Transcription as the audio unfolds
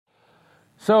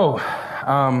So,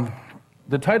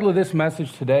 the title of this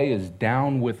message today is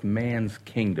Down with Man's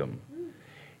Kingdom.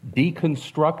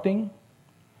 Deconstructing,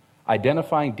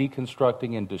 identifying,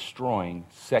 deconstructing, and destroying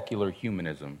secular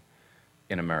humanism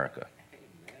in America.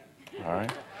 All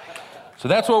right? So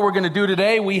that's what we're going to do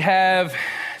today. We have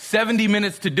 70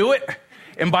 minutes to do it,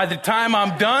 and by the time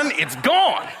I'm done, it's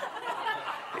gone.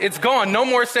 It's gone. No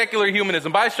more secular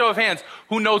humanism. By a show of hands,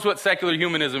 who knows what secular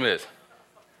humanism is?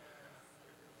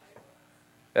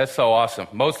 That's so awesome.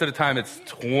 Most of the time, it's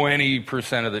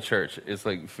 20% of the church. It's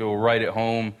like, feel right at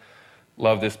home.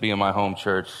 Love this being my home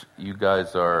church. You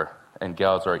guys are, and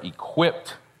gals are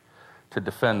equipped to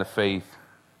defend the faith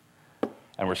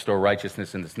and restore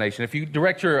righteousness in this nation. If you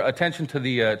direct your attention to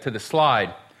the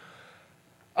slide,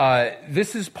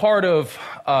 this is part of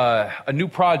a new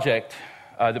project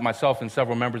that myself and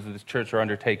several members of this church are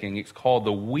undertaking. It's called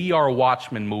the We Are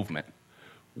Watchmen movement.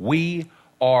 We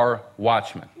are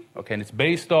watchmen. Okay, and it's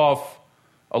based off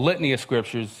a litany of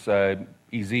scriptures,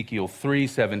 Ezekiel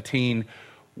 3:17.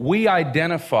 We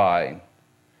identify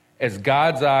as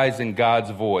God's eyes and God's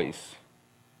voice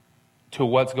to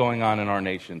what's going on in our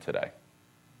nation today.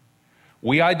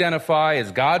 We identify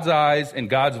as God's eyes and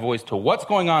God's voice to what's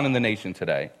going on in the nation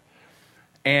today.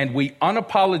 And we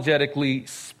unapologetically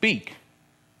speak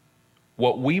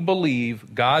what we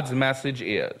believe God's message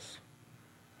is,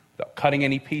 without cutting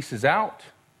any pieces out,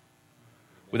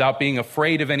 without being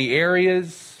afraid of any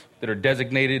areas that are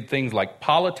designated things like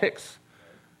politics,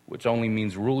 which only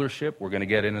means rulership. We're going to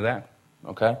get into that,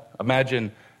 okay?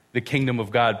 Imagine the kingdom of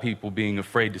God people being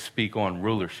afraid to speak on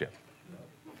rulership.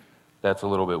 That's a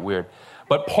little bit weird.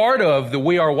 But part of the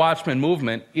We Are Watchmen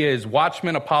movement is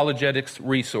Watchmen Apologetics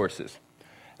Resources.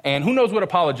 And who knows what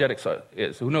apologetics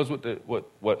is? Who knows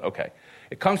what? Okay.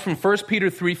 It comes from 1 Peter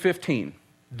 3:15.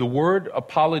 The word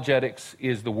apologetics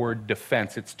is the word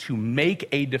defense. It's to make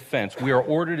a defense. We are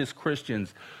ordered as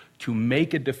Christians to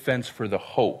make a defense for the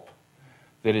hope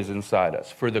that is inside us,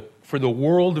 for the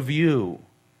worldview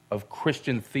of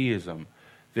Christian theism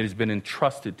that has been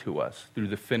entrusted to us through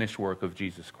the finished work of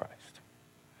Jesus Christ.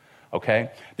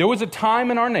 Okay? There was a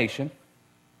time in our nation,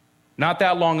 not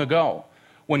that long ago,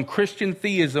 when Christian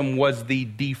theism was the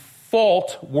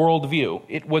default worldview.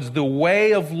 It was the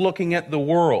way of looking at the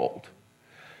world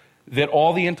that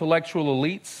all the intellectual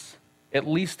elites at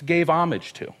least gave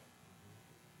homage to.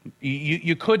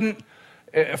 You couldn't,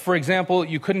 for example,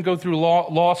 you couldn't go through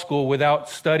law school without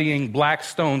studying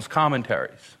Blackstone's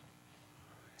commentaries.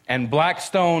 And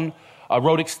Blackstone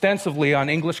wrote extensively on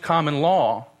English common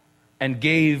law and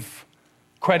gave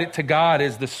credit to God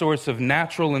as the source of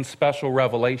natural and special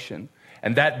revelation,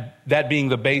 and that being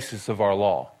the basis of our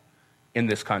law in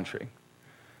this country.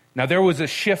 Now, there was a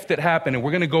shift that happened, and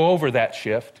we're going to go over that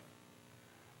shift,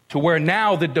 to where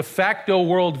now the de facto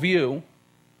worldview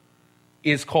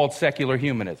is called secular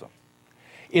humanism.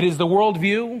 It is the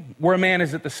worldview where man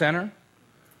is at the center,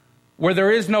 where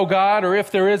there is no God, or if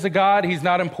there is a God, he's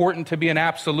not important to be an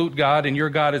absolute God, and your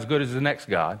God is good as the next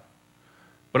God.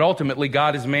 But ultimately,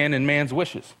 God is man and man's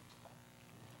wishes.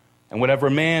 And whatever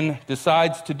man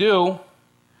decides to do,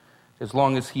 as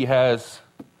long as he has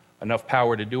enough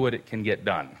power to do it, it can get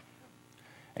done.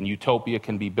 And utopia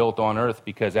can be built on earth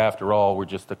because, after all, we're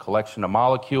just a collection of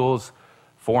molecules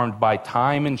formed by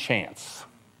time and chance,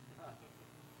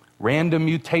 random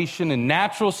mutation and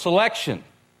natural selection.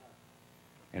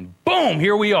 And boom,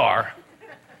 here we are.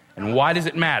 And why does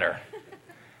it matter?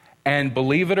 And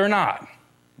believe it or not,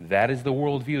 that is the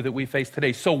worldview that we face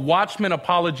today. So Watchmen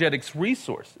Apologetics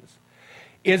Resources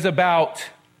is about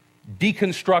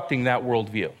deconstructing that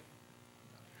worldview.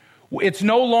 It's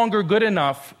no longer good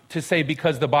enough to say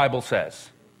because the Bible says.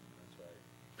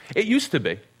 It used to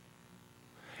be.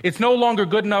 It's no longer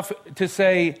good enough to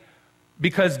say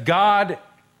because God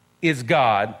is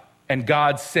God and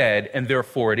God said and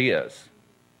therefore it is.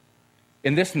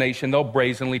 In this nation, they'll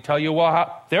brazenly tell you,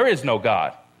 well, there is no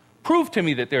God. Prove to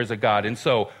me that there's a God. And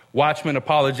so Watchmen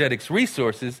Apologetics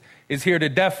Resources is here to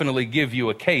definitely give you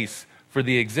a case for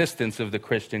the existence of the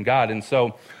Christian God. And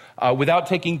so without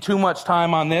taking too much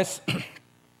time on this,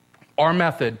 our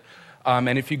method,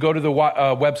 and if you go to the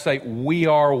website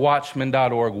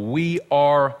wearewatchmen.org,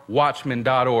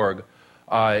 wearewatchmen.org,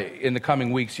 in the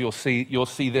coming weeks you'll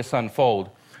see this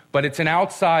unfold. But it's an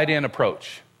outside-in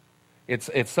approach.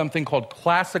 It's something called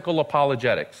classical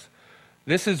apologetics.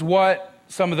 This is what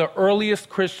some of the earliest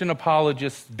Christian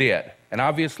apologists did. And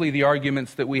obviously the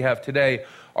arguments that we have today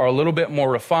are a little bit more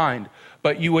refined.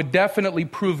 But you would definitely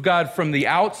prove God from the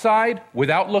outside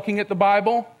without looking at the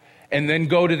Bible, and then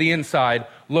go to the inside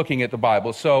looking at the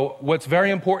Bible. So what's very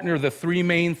important are the three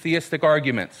main theistic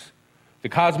arguments The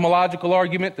cosmological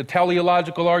argument, the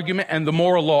teleological argument, and the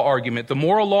moral law argument. The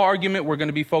moral law argument we're going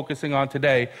to be focusing on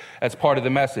today as part of the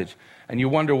message. And you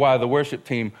wonder why the worship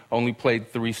team only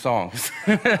played 3 songs.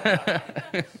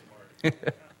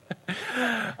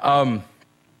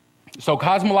 So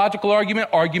cosmological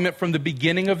argument from the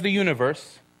beginning of the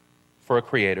universe for a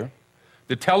creator.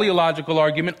 The teleological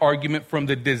argument from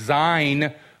the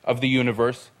design of the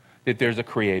universe, that there's a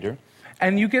creator.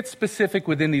 And you get specific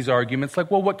within these arguments, like,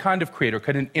 well, what kind of creator?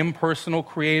 Could an impersonal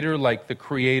creator, like the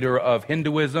creator of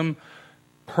Hinduism,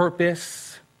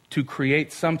 purpose to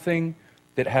create something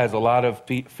that has a lot of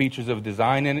features of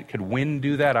design in it? Could wind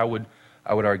do that? I would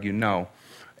argue no.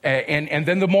 And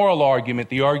then the moral argument,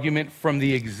 the argument from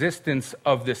the existence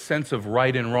of this sense of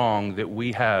right and wrong that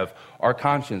we have, our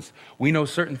conscience. We know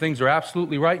certain things are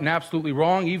absolutely right and absolutely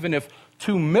wrong. Even if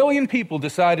 2 million people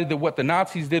decided that what the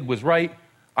Nazis did was right,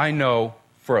 I know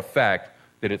for a fact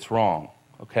that it's wrong.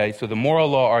 Okay, so the moral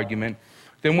law argument.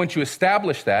 Then once you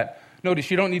establish that,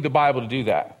 notice you don't need the Bible to do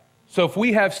that. So if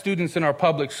we have students in our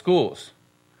public schools,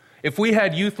 if we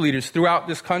had youth leaders throughout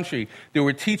this country that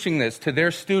were teaching this to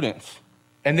their students,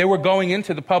 and they were going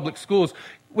into the public schools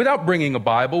without bringing a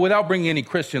Bible, without bringing any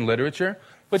Christian literature,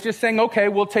 but just saying, okay,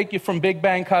 we'll take you from Big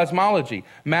Bang cosmology,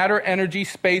 matter, energy,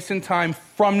 space, and time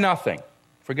from nothing.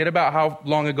 Forget about how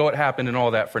long ago it happened and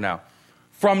all that for now.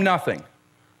 From nothing.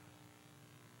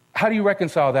 How do you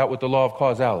reconcile that with the law of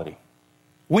causality?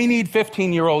 We need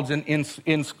 15-year-olds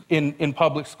in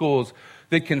public schools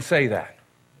that can say that.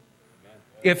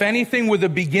 If anything with a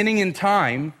beginning in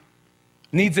time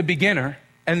needs a beginner,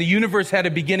 and the universe had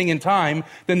a beginning in time,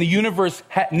 then the universe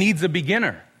needs a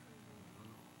beginner.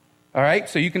 All right?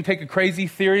 So you can take a crazy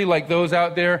theory like those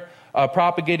out there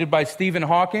propagated by Stephen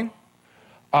Hawking,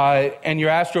 and your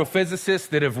astrophysicists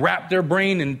that have wrapped their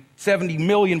brain in 70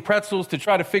 million pretzels to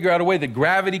try to figure out a way that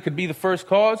gravity could be the first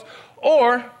cause.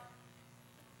 Or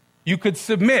you could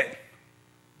submit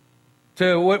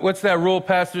to, what's that rule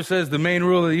Pastor says, the main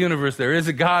rule of the universe, there is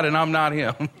a God and I'm not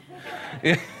him.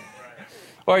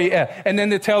 Or yeah, and then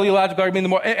the teleological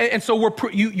argument, and so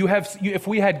if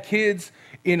we had kids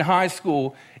in high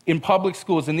school, in public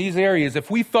schools, in these areas, if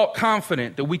we felt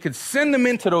confident that we could send them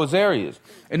into those areas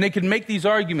and they could make these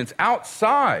arguments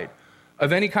outside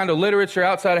of any kind of literature,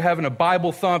 outside of having a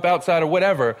Bible thump, outside of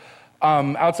whatever,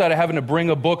 outside of having to bring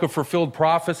a book of fulfilled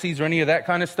prophecies or any of that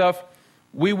kind of stuff,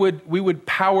 we would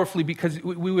powerfully, because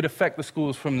we would affect the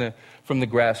schools from the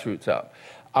grassroots up.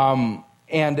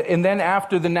 And then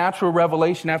after the natural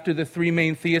revelation, after the 3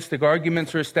 main theistic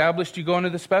arguments are established, you go into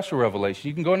the special revelation.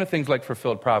 You can go into things like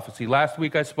fulfilled prophecy. Last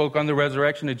week I spoke on the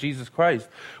resurrection of Jesus Christ,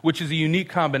 which is a unique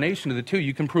combination of the two.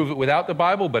 You can prove it without the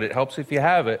Bible, but it helps if you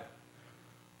have it.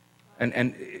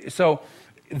 And so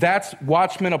that's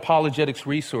Watchman Apologetics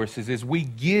Resources, is we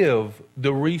give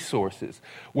the resources.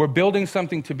 We're building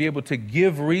something to be able to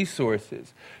give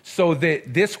resources so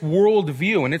that this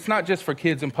worldview, and it's not just for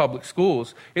kids in public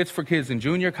schools, it's for kids in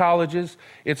junior colleges,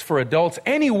 it's for adults,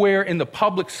 anywhere in the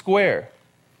public square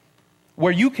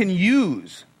where you can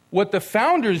use what the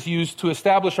founders used to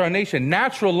establish our nation,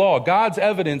 natural law, God's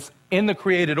evidence in the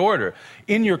created order,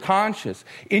 in your conscious,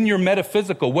 in your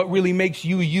metaphysical, what really makes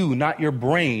you you, not your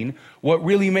brain, what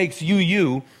really makes you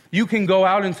you, you can go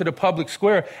out into the public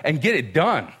square and get it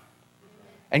done.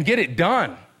 And get it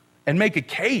done. And make a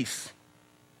case.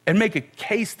 And make a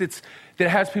case that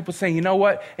has people saying, you know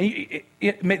what? And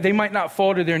they might not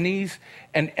fall to their knees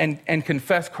and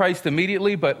confess Christ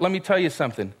immediately, but let me tell you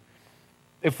something.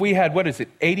 If we had,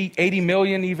 80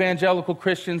 million evangelical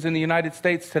Christians in the United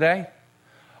States today,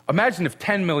 imagine if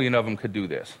 10 million of them could do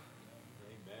this.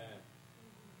 Amen.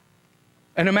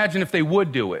 And imagine if they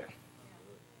would do it.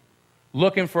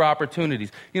 Looking for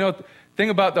opportunities. You know, the thing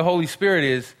about the Holy Spirit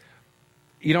is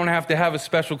you don't have to have a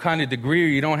special kind of degree, or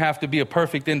you don't have to be a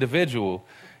perfect individual.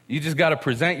 You just got to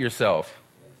present yourself.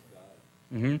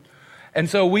 Mm-hmm. And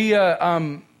so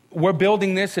we're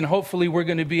building this, and hopefully we're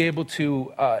going to be able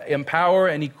to empower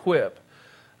and equip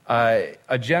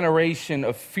a generation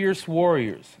of fierce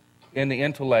warriors in the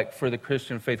intellect for the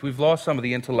Christian faith. We've lost some of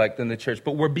the intellect in the church,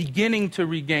 but we're beginning to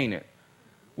regain it.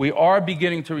 We are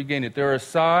beginning to regain it. There are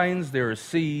signs, there are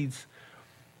seeds,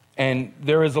 and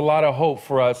there is a lot of hope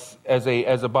for us as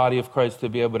a body of Christ to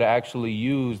be able to actually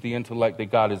use the intellect that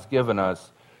God has given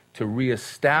us to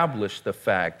reestablish the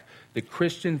fact that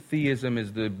Christian theism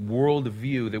is the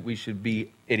worldview that we should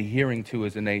be adhering to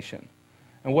as a nation.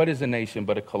 And what is a nation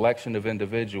but a collection of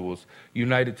individuals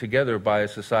united together by a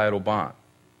societal bond?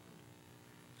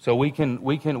 So we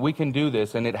can do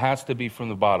this, and it has to be from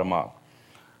the bottom up.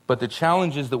 But the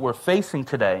challenges that we're facing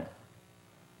today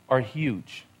are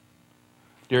huge.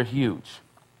 They're huge.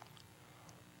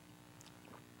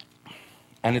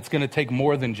 And it's going to take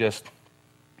more than just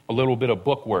a little bit of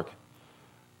book work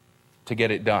to get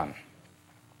it done.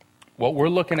 What we're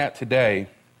looking at today,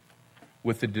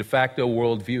 with the de facto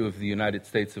worldview of the United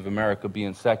States of America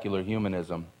being secular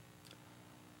humanism,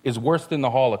 is worse than the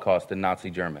Holocaust in Nazi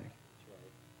Germany.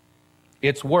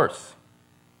 It's worse.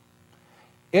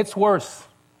 It's worse.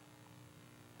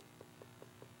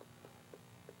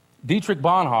 Dietrich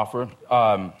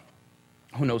Bonhoeffer,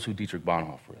 who knows who Dietrich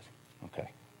Bonhoeffer is? Okay,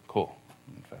 cool.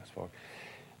 Fast forward.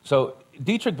 So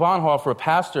Dietrich Bonhoeffer, a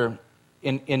pastor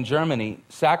in Germany,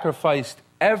 sacrificed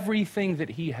everything that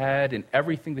he had and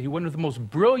everything that he was one of the most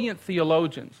brilliant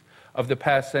theologians of the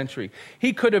past century.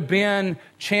 He could have been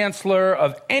chancellor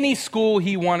of any school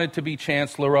he wanted to be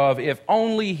chancellor of if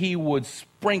only he would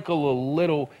sprinkle a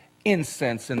little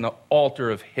incense in the altar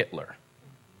of Hitler.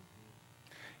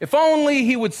 If only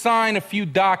he would sign a few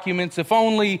documents, if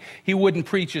only he wouldn't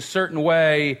preach a certain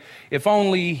way, if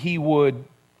only he would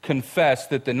confess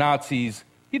that the Nazis,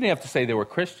 he didn't have to say they were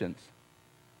Christians.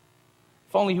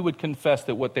 If only he would confess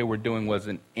that what they were doing was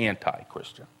an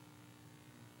anti-Christian.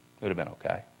 It would have been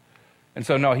okay. And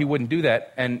so, no, he wouldn't do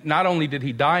that. And not only did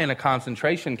he die in a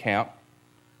concentration camp,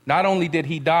 not only did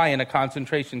he die in a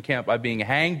concentration camp by being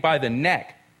hanged by the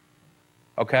neck,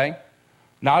 okay?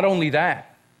 Not only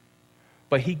that,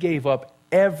 but he gave up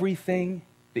everything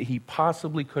that he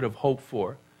possibly could have hoped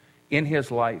for in his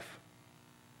life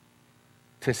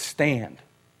to stand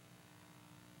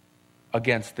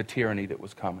against the tyranny that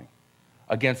was coming,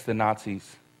 against the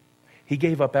Nazis. He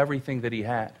gave up everything that he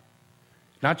had,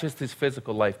 not just his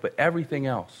physical life, but everything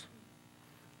else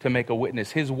to make a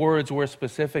witness. His words were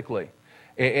specifically,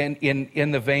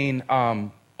 in the vein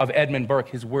of Edmund Burke,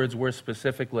 his words were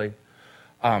specifically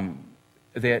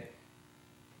that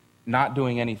not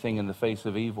doing anything in the face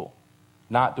of evil,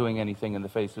 not doing anything in the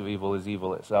face of evil is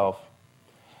evil itself.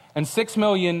 And 6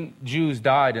 million Jews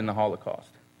died in the Holocaust.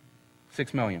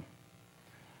 6 million.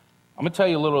 I'm going to tell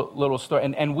you a little story.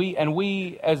 And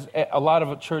we, as a lot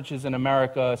of churches in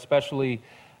America, especially,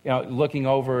 looking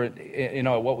over,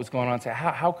 at what was going on, say,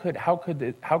 how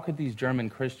could these German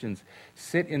Christians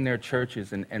sit in their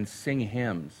churches and sing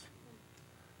hymns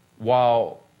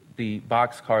while the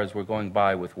boxcars were going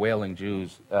by with wailing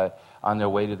Jews on their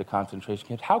way to the concentration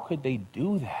camps? How could they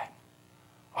do that?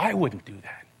 I wouldn't do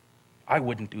that. I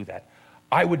wouldn't do that.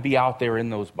 I would be out there in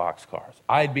those boxcars.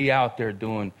 I'd be out there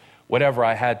doing whatever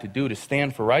I had to do to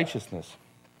stand for righteousness.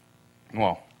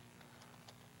 Well,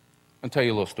 I'll tell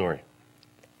you a little story.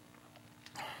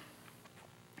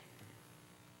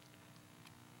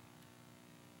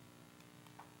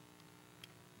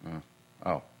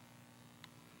 There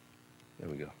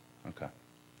we go. Okay.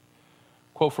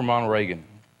 Quote from Ronald Reagan.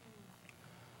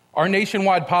 Our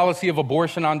nationwide policy of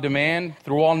abortion on demand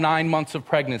through all 9 months of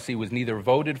pregnancy was neither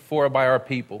voted for by our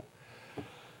people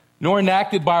nor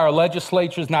enacted by our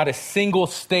legislatures. Not a single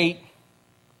state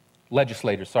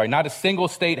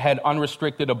had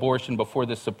unrestricted abortion before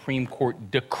the Supreme Court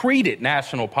decreed it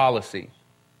national policy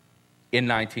in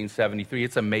 1973.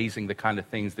 It's amazing the kind of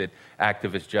things that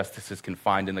activist justices can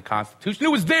find in the Constitution. It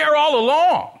was there all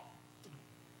along.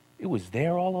 It was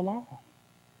there all along.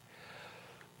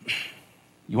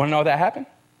 You want to know how that happened?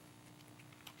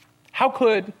 How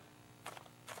could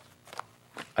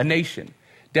a nation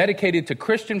dedicated to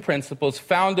Christian principles,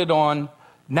 founded on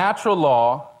natural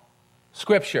law,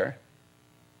 scripture,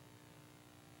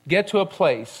 get to a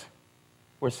place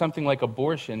where something like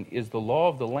abortion is the law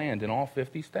of the land in all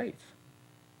 50 states?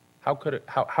 How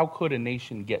could a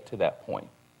nation get to that point?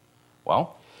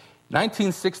 Well,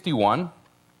 1961,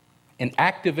 an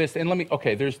activist, and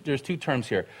there's two terms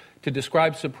here. To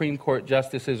describe Supreme Court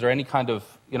justices or any kind of,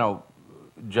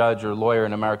 judge or lawyer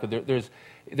in America,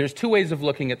 there's two ways of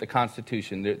looking at the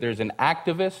Constitution. There's an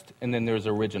activist and then there's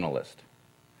originalist.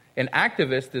 An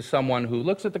activist is someone who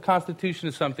looks at the Constitution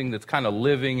as something that's kind of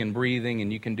living and breathing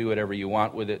and you can do whatever you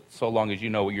want with it so long as you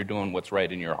know what you're doing, what's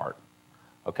right in your heart.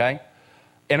 Okay?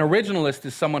 An originalist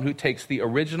is someone who takes the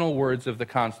original words of the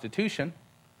Constitution,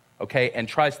 okay, and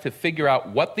tries to figure out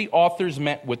what the authors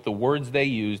meant with the words they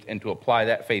used and to apply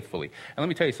that faithfully. And let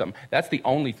me tell you something. That's the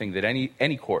only thing that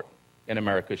any court in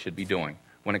America should be doing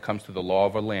when it comes to the law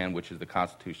of our land, which is the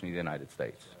Constitution of the United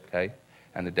States, okay,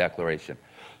 and the Declaration.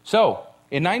 So,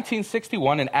 in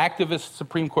 1961, an activist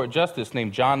Supreme Court justice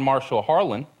named John Marshall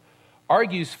Harlan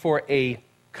argues for a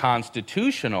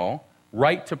constitutional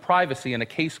right to privacy in a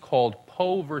case called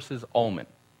Poe versus Ullman.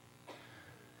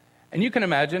 And you can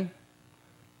imagine,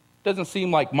 doesn't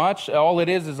seem like much. All it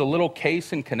is a little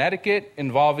case in Connecticut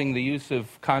involving the use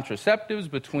of contraceptives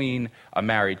between a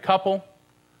married couple.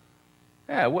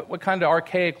 Yeah, what kind of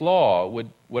archaic law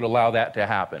would allow that to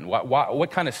happen?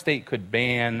 What kind of state could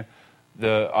ban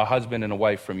a husband and a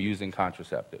wife from using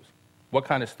contraceptives? What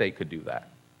kind of state could do that?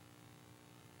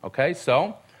 Okay,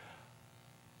 so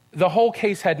the whole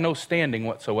case had no standing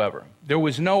whatsoever. There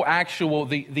was no actual,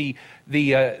 the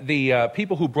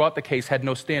people who brought the case had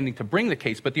no standing to bring the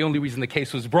case, but the only reason the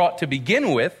case was brought to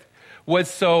begin with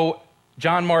was so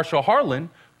John Marshall Harlan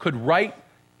could write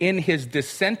in his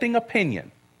dissenting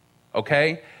opinion,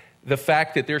 okay, the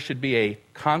fact that there should be a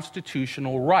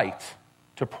constitutional right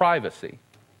to privacy.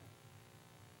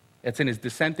 It's in his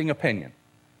dissenting opinion,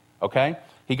 okay?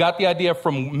 He got the idea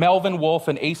from Melvin Wolfe,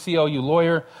 an ACLU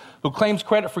lawyer, who claims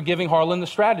credit for giving Harlan the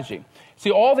strategy. See,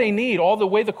 all they need, all the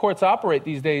way the courts operate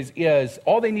these days is,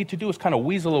 all they need to do is kind of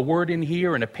weasel a word in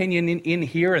here, an opinion in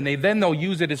here, and they'll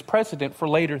use it as precedent for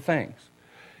later things.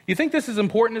 You think this is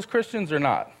important as Christians or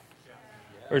not?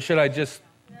 Or should I just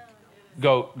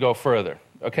go further?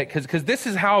 Okay, because this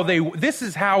is how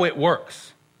it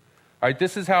works. All right,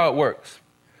 this is how it works.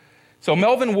 So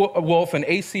Melvin Wolfe and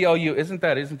ACLU, isn't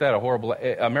that a horrible,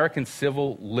 American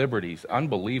Civil Liberties,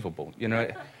 unbelievable, you know?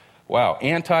 Wow,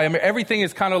 everything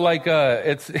is kind of like,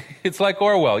 it's like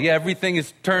Orwell. Yeah, everything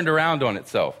is turned around on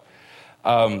itself.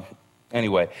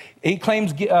 Anyway, he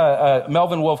claims,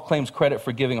 Melvin Wolfe claims credit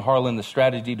for giving Harlan the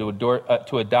strategy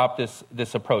to adopt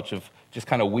this approach of just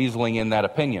kind of weaseling in that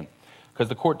opinion, because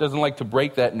the court doesn't like to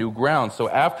break that new ground. So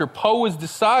after Poe was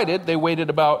decided, they waited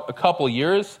about a couple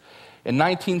years. In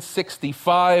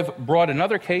 1965, brought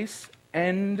another case,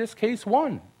 and this case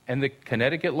won, and the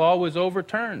Connecticut law was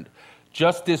overturned.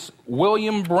 Justice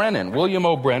William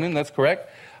O'Brennan, that's correct,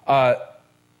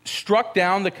 struck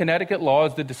down the Connecticut law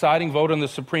as the deciding vote on the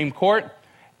Supreme Court,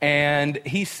 and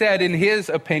he said in his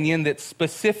opinion that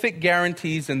specific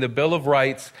guarantees in the Bill of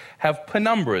Rights have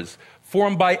penumbras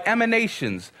formed by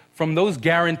emanations from those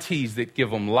guarantees that give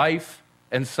them life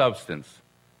and substance.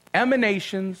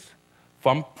 Emanations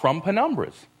from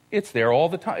penumbras. It's there all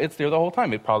the time. It's there the whole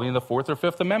time. It's probably in the Fourth or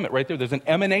Fifth Amendment right there. There's an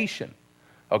emanation.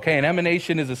 Okay, an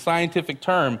emanation is a scientific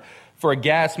term for a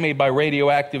gas made by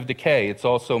radioactive decay. It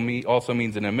also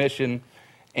means an emission,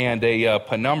 and a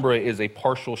penumbra is a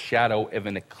partial shadow of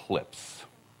an eclipse.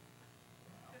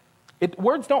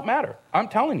 Words don't matter. I'm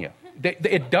telling you.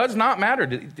 It does not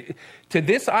matter. To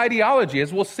this ideology,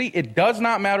 as we'll see, it does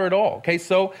not matter at all. Okay,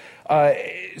 so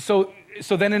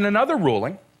then in another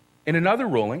ruling,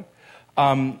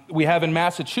 we have in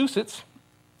Massachusetts,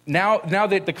 now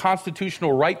that the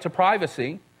constitutional right to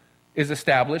privacy is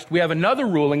established, we have another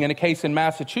ruling in a case in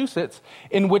Massachusetts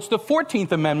in which the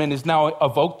 14th Amendment is now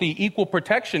evoked, the Equal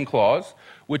Protection Clause,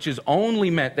 which is only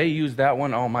meant, they use that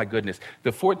one, oh my goodness. The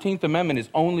 14th Amendment is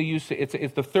only used it's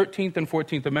the 13th and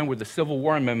 14th Amendment were the Civil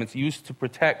War amendments used to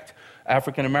protect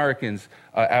African Americans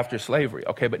after slavery.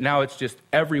 Okay, but now it's just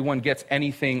everyone gets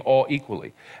anything all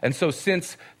equally. And so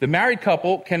since the married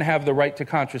couple can have the right to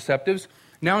contraceptives,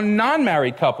 now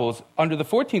non-married couples under the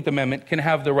 14th Amendment can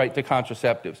have the right to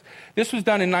contraceptives. This was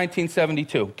done in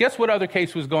 1972. Guess what other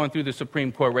case was going through the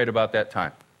Supreme Court right about that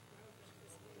time?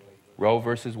 Roe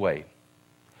versus Wade.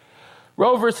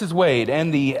 Roe versus Wade,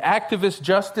 and the activist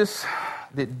justice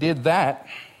that did that.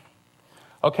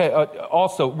 Okay,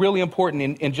 also really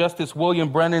important in Justice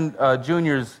William Brennan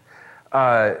Jr.'s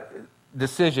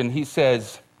decision, he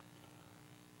says,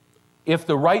 if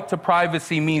the right to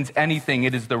privacy means anything,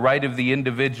 it is the right of the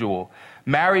individual,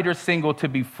 married or single, to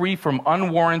be free from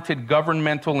unwarranted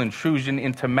governmental intrusion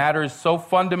into matters so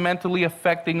fundamentally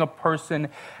affecting a person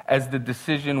as the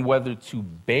decision whether to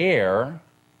bear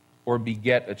or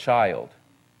beget a child.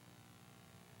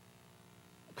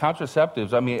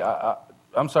 Contraceptives, I mean,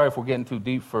 I'm sorry if we're getting too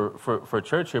deep for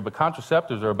church here, but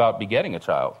contraceptives are about begetting a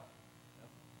child.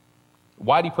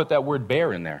 Why do you put that word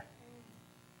bear in there?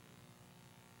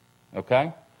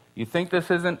 Okay? You think this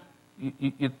isn't,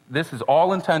 this is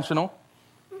all intentional,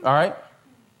 all right?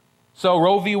 So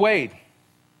Roe v. Wade,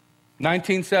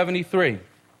 1973.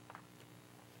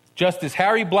 Justice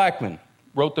Harry Blackmun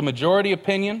wrote the majority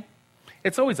opinion.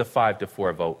 It's always a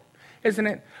 5-4 vote, isn't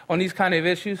it, on these kind of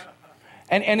issues?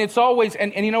 And it's always,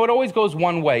 and you know, it always goes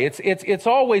one way. It's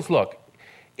always, look,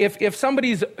 if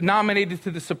somebody's nominated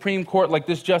to the Supreme Court like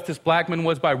this Justice Blackmun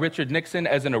was by Richard Nixon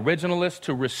as an originalist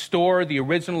to restore the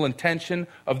original intention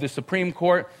of the Supreme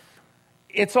Court,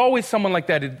 it's always someone like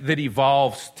that that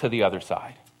evolves to the other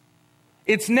side.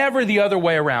 It's never the other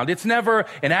way around. It's never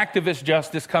an activist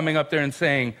justice coming up there and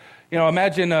saying, you know,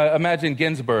 imagine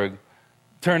Ginsburg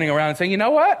turning around and saying, you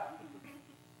know what?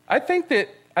 I think that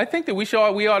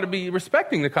we ought to be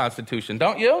respecting the Constitution,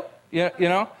 don't you? You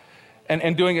know?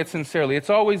 And doing it sincerely. It's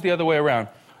always the other way around.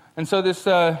 And so this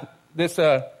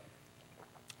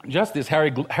Justice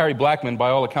Harry Blackmun, by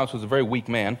all accounts, was a very weak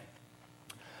man,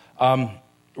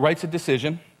 writes a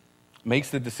decision,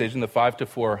 makes the decision, the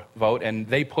 5-4 vote, and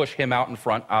they push him out in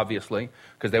front, obviously,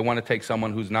 because they want to take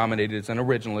someone who's nominated as an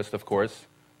originalist, of course.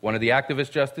 One of the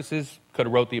activist justices could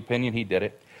have wrote the opinion. He did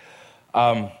it.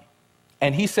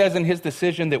 And he says in his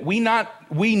decision that we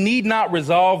need not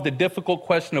resolve the difficult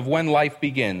question of when life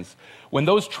begins, when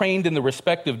those trained in the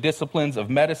respective disciplines of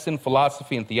medicine,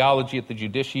 philosophy, and theology at the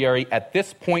judiciary at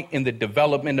this point in the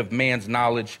development of man's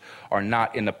knowledge are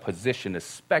not in a position to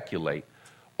speculate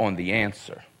on the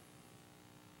answer.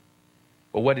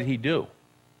 But what did he do?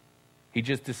 He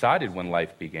just decided when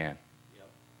life began.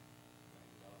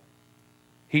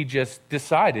 He just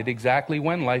decided exactly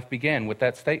when life began with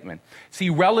that statement. See,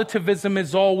 relativism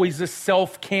is always a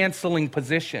self-canceling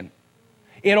position.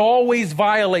 It always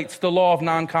violates the law of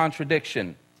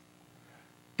non-contradiction.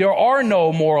 There are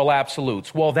no moral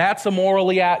absolutes. Well, that's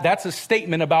a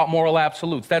statement about moral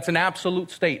absolutes. That's an absolute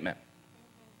statement.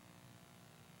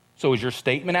 So is your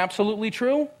statement absolutely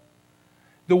true?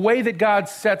 The way that God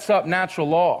sets up natural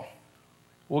law,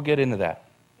 we'll get into that.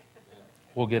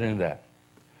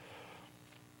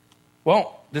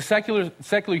 Well, the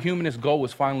secular humanist goal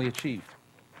was finally achieved.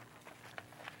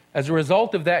 As a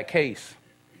result of that case,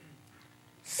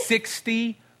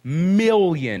 60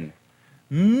 million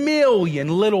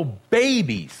little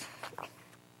babies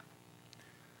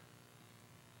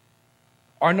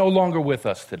are no longer with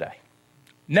us today.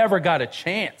 Never got a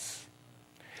chance.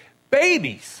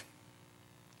 Babies.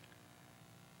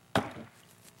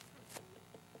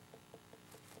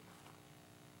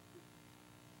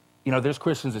 You know, there's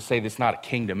Christians that say this is not a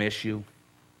kingdom issue.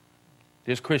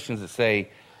 There's Christians that say,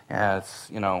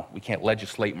 we can't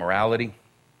legislate morality.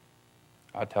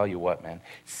 I'll tell you what, man.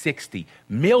 60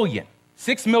 million,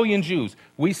 6 million Jews.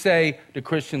 We say the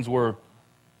Christians were,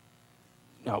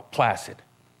 placid,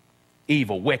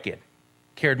 evil, wicked,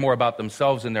 cared more about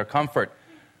themselves and their comfort.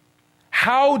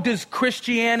 How does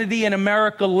Christianity in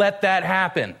America let that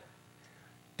happen?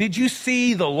 Did you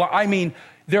see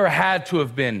there had to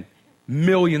have been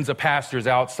millions of pastors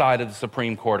outside of the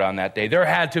Supreme Court on that day. There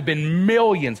had to have been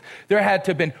millions. We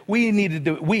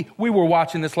were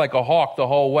watching this like a hawk the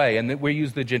whole way, and we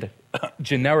use the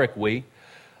generic we,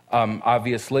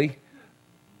 obviously,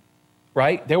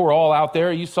 right? They were all out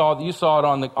there. You saw it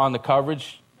on the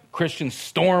coverage. Christians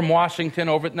storm Washington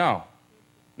over it. No,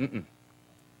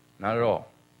 not at all.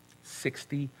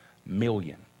 60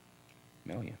 million.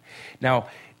 Now,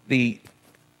 the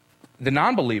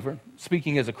non-believer,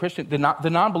 speaking as a Christian, the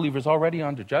non-believer is already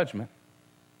under judgment.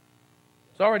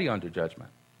 It's already under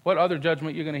judgment. What other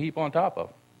judgment you're going to heap on top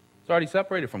of? It's already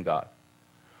separated from God.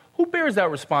 Who bears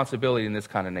that responsibility in this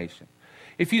kind of nation?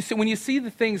 When you see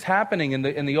the things happening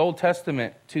in the Old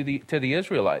Testament to the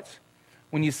Israelites,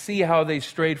 when you see how they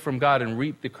strayed from God and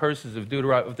reaped the curses of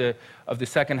the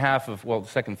second half of, the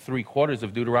second 3 quarters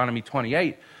of Deuteronomy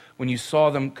 28, when you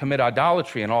saw them commit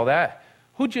idolatry and all that,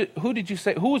 who did you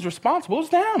say, who was responsible? It was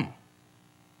them.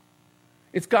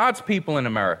 It's God's people in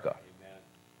America. Amen.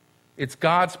 It's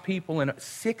God's people in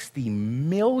 60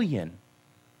 million.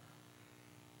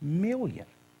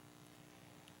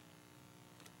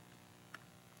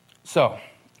 So,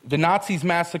 the Nazis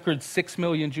massacred 6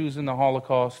 million Jews in the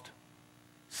Holocaust.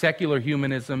 Secular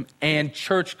humanism and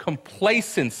church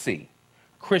complacency,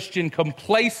 Christian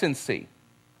complacency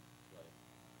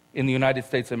in the United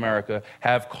States of America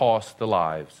have cost the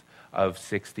lives of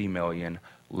 60 million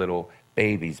little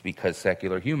babies because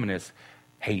secular humanists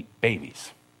hate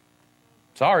babies.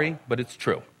 Sorry, but it's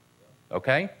true.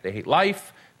 Okay? They hate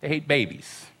life, they hate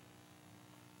babies.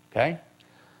 Okay?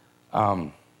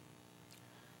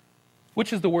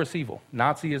 Which is the worst evil,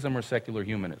 Nazism or secular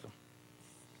humanism?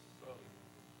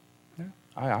 Yeah,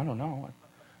 I don't know.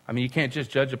 You can't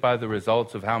just judge it by the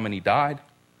results of how many died.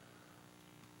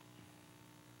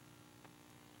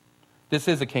 This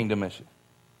is a kingdom issue.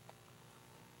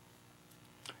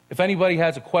 If anybody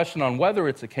has a question on whether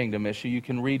it's a kingdom issue, you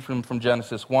can read from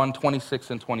Genesis 1, 26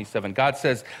 and 27. God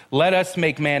says, "Let us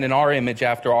make man in our image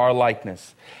after our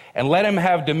likeness, and let him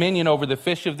have dominion over the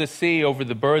fish of the sea, over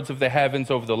the birds of the heavens,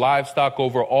 over the livestock,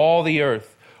 over all the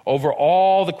earth, over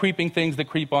all the creeping things that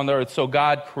creep on the earth." So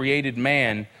God created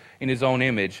man in his own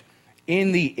image.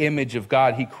 In the image of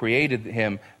God, he created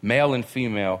him, male and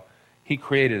female. He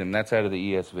created him. That's out of the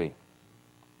ESV.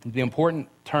 The important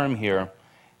term here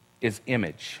is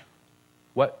image.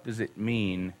 What does it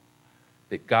mean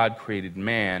that God created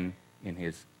man in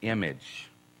his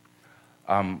image?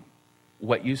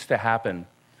 What used to happen,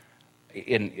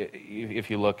 if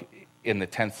you look in the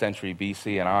 10th century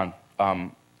BC and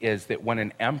on, is that when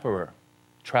an emperor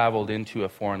traveled into a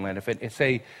foreign land, if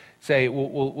say,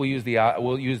 we'll use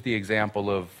the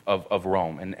example of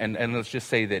Rome, and let's just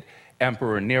say that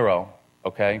Emperor Nero,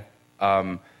 okay,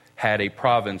 had a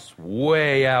province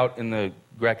way out in the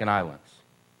Grecan islands,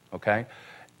 okay?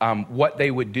 What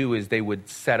they would do is they would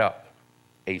set up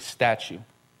a statue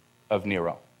of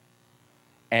Nero.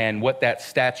 And what that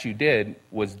statue did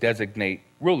was designate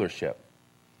rulership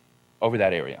over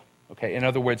that area, okay? In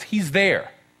other words, he's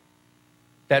there.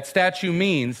 That statue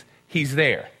means he's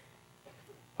there,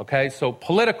 okay? So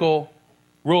political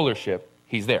rulership,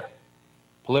 he's there.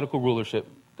 Political rulership,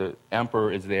 the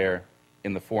emperor is there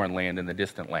in the foreign land, in the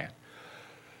distant land.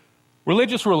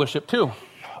 Religious rulership, too.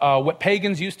 What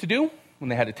pagans used to do when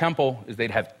they had a temple is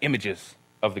they'd have images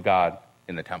of the god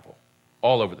in the temple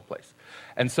all over the place.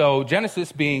 And so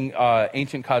Genesis, being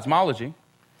ancient cosmology,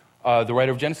 the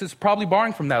writer of Genesis is probably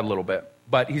borrowing from that a little bit.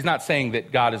 But he's not saying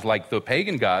that God is like the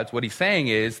pagan gods. What he's saying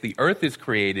is the earth is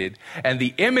created, and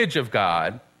the image of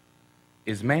God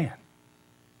is man.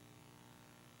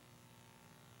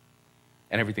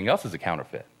 And everything else is a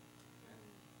counterfeit.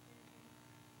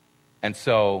 And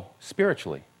so,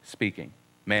 spiritually speaking,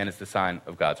 man is the sign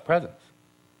of God's presence.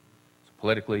 So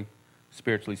politically,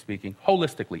 spiritually speaking,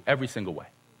 holistically, every single way.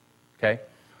 Okay?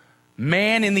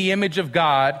 Man in the image of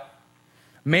God,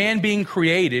 man being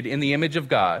created in the image of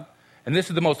God, and this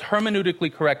is the most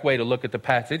hermeneutically correct way to look at the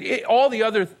passage. All the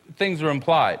other things are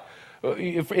implied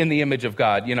in the image of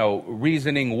God,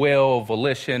 reasoning, will,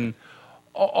 volition,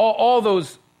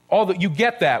 you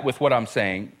get that with what I'm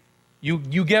saying.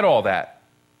 You get all that.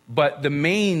 But the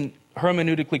main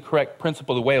hermeneutically correct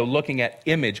principle, the way of looking at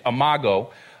image,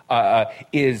 imago,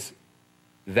 is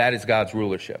God's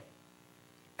rulership.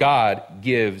 God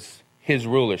gives his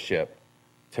rulership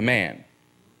to man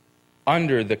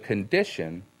under the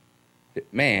condition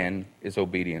that man is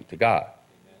obedient to God.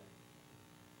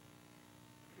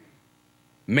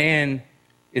 Man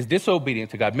is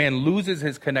disobedient to God. Man loses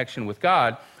his connection with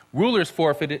God.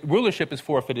 Rulership is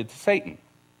forfeited to Satan.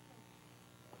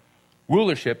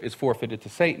 Rulership is forfeited to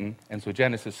Satan. And so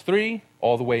Genesis 3,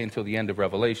 all the way until the end of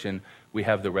Revelation, we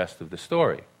have the rest of the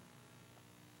story.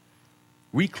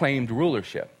 Reclaimed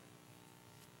rulership.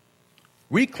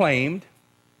 Reclaimed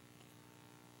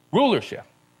rulership.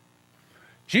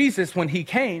 Jesus, when he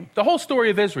came, the whole story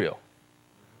of Israel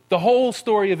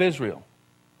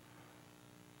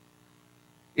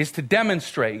is to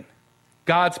demonstrate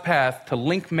God's path to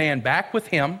link man back with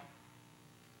him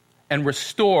and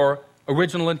restore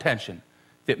original intention,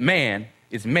 that man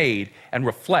is made and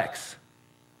reflects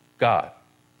God.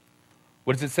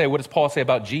 What does it say? What does Paul say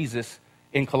about Jesus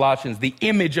in Colossians? The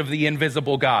image of the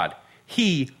invisible God.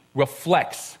 He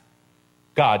reflects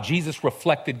God. Jesus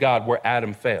reflected God where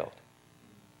Adam failed.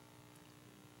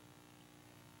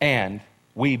 And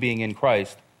we, being in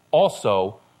Christ,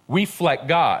 also reflect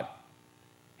God,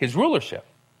 his rulership.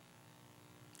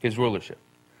 His rulership.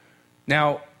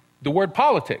 Now, the word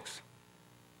politics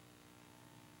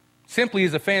simply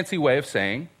is a fancy way of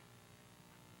saying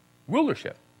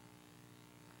rulership.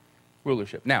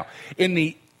 Rulership. Now,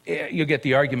 you get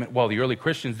the argument, well, the early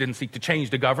Christians didn't seek to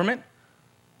change the government.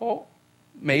 Well,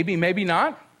 maybe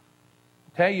not.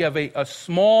 Okay, you have a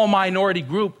small minority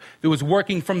group that was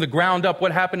working from the ground up.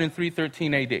 What happened in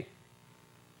 313 AD?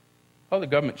 Oh, the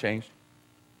government changed.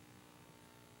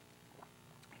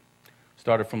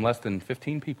 Started from less than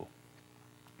 15 people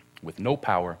with no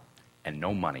power and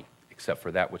no money except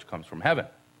for that which comes from heaven.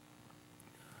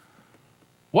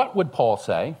 What would Paul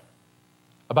say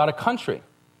about a country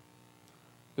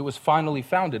that was finally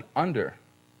founded under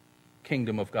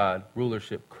kingdom of God,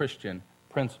 rulership, Christian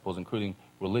principles, including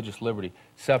religious liberty,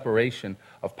 separation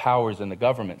of powers in the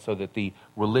government so that the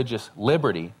religious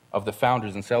liberty of the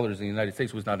founders and settlers in the United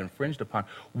States was not infringed upon?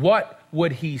 What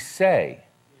would he say?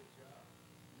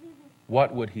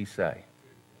 What would he say?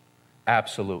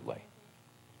 Absolutely.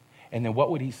 And then what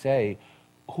would he say?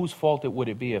 Whose fault would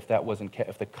it be if that wasn't kept,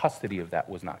 if the custody of that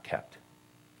was not kept?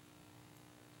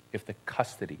 If the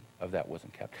custody of that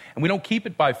wasn't kept. And we don't keep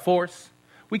it by force.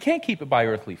 We can't keep it by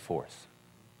earthly force.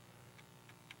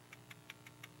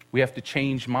 We have to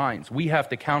change minds. We have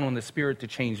to count on the Spirit to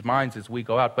change minds as we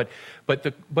go out. But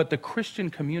the Christian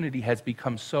community has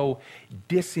become so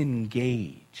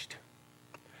disengaged.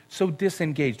 So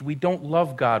disengaged. We don't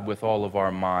love God with all of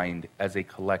our mind as a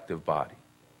collective body.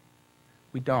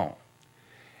 We don't.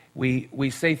 We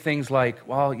say things like,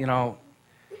 well,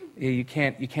 you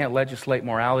can't legislate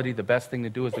morality. The best thing to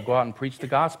do is to go out and preach the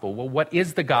gospel. Well, what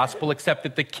is the gospel except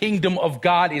that the kingdom of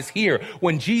God is here?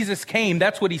 When Jesus came,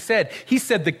 that's what he said. He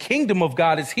said the kingdom of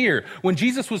God is here. When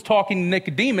Jesus was talking to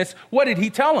Nicodemus, what did he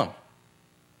tell him?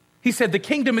 He said the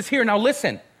kingdom is here. Now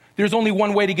listen, there's only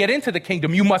one way to get into the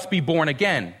kingdom. You must be born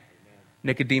again.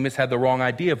 Nicodemus had the wrong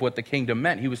idea of what the kingdom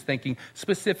meant. He was thinking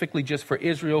specifically just for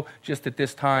Israel, just at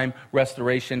this time,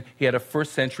 restoration. He had a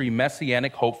first century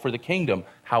messianic hope for the kingdom.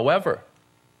 However,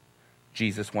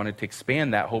 Jesus wanted to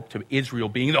expand that hope to Israel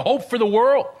being the hope for the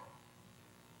world.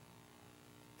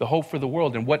 The hope for the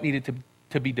world, and what needed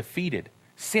to be defeated.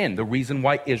 Sin, the reason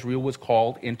why Israel was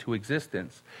called into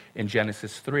existence in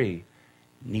Genesis 3,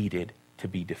 needed to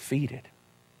be defeated.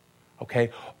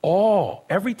 Okay?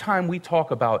 Every time we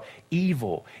talk about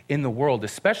evil in the world,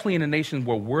 especially in a nation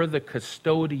where we're the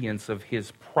custodians of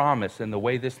his promise and the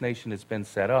way this nation has been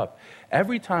set up,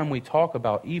 every time we talk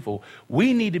about evil,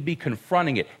 we need to be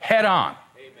confronting it head on.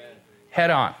 Amen. Head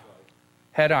on.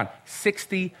 Head on.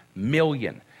 60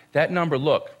 million. That number,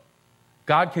 look,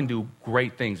 God can do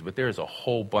great things, but there's just a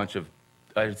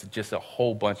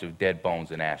whole bunch of dead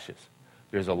bones and ashes.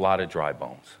 There's a lot of dry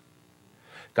bones.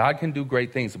 God can do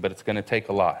great things, but it's going to take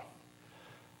a lot.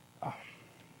 All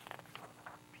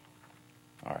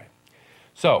right.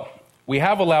 So, we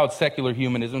have allowed secular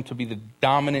humanism to be the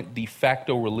dominant de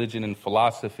facto religion and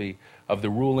philosophy of the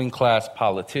ruling class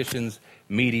politicians,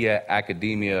 media,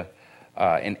 academia,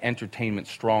 and entertainment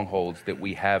strongholds that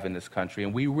we have in this country.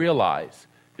 And we realize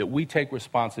that we take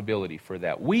responsibility for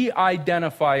that. We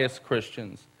identify as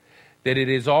Christians that it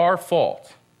is our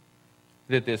fault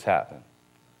that this happened.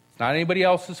 It's not anybody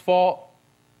else's fault.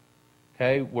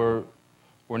 Okay, we're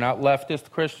not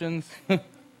leftist Christians.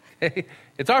 Okay,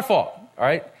 it's our fault. All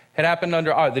right, it happened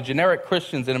under the generic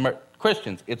Christians and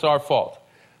Christians. It's our fault.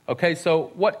 Okay,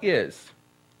 so what is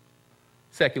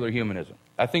secular humanism?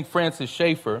 I think Francis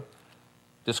Schaeffer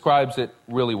describes it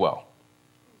really well.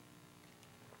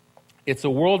 It's a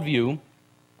worldview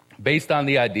based on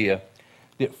the idea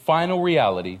that final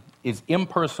reality is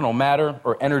impersonal matter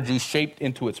or energy shaped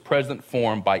into its present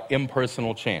form by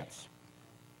impersonal chance.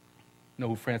 You know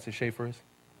who Francis Schaeffer is?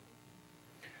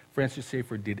 Francis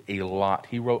Schaeffer did a lot.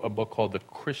 He wrote a book called The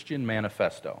Christian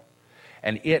Manifesto.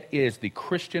 And it is the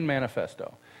Christian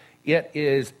Manifesto. It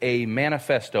is a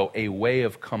manifesto, a way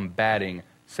of combating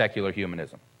secular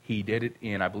humanism. He did it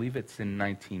I believe it's in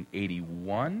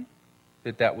 1981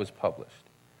 that was published.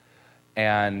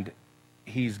 And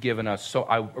he's given us, so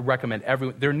I recommend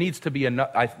everyone, there needs to be an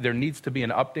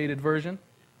updated version,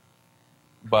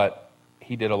 but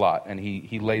he did a lot, and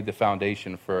he laid the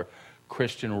foundation for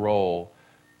Christian role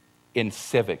in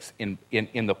civics, in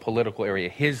the political area.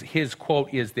 His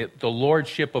quote is that the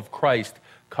lordship of Christ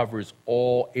covers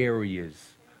all areas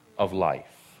of life,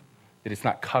 that it's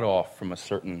not cut off from a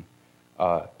certain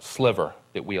sliver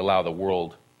that we allow the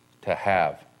world to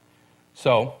have.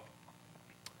 So,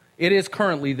 it is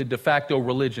currently the de facto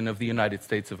religion of the United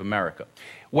States of America.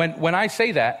 When I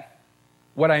say that,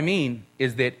 what I mean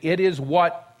is that it is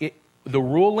the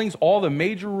rulings, all the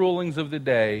major rulings of the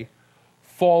day,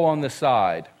 fall on the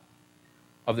side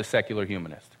of the secular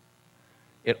humanist.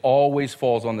 It always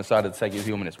falls on the side of the secular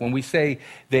humanist. When we say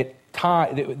that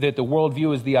the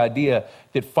worldview is the idea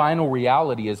that final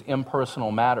reality is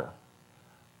impersonal matter,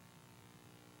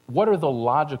 what are the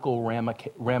logical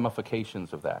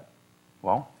ramifications of that?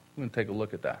 Well, we're going to take a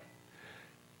look at that.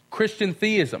 Christian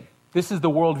theism. This is the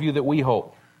worldview that we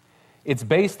hold. It's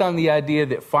based on the idea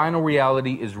that final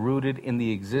reality is rooted in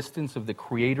the existence of the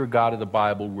Creator God of the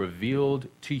Bible revealed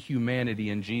to humanity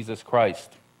in Jesus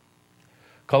Christ.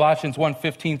 Colossians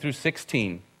 1:15 through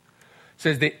 16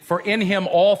 says that for in him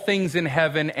all things in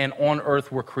heaven and on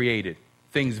earth were created,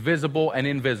 things visible and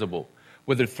invisible,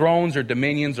 whether thrones or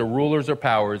dominions or rulers or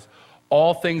powers,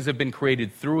 all things have been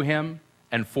created through him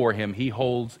and for him.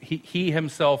 He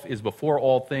himself is before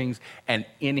all things, and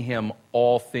in him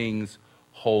all things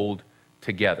hold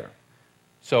together.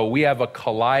 So we have a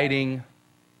colliding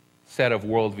set of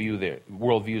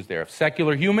worldviews there. If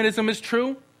secular humanism is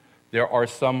true, there are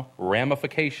some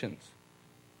ramifications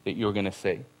that you're going to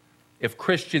see. If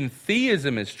Christian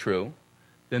theism is true,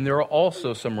 then there are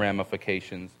also some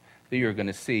ramifications that you're going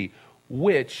to see.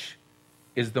 Which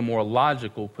is the more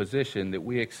logical position that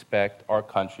we expect our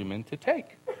countrymen to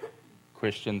take?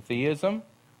 Christian theism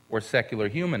or secular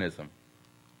humanism?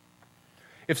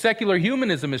 If secular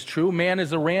humanism is true, man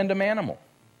is a random animal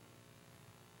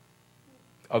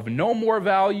of no more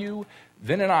value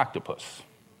than an octopus.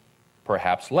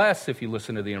 Perhaps less if you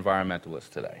listen to the environmentalists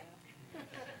today.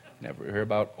 Never hear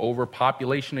about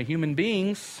overpopulation of human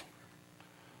beings.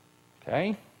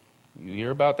 Okay? You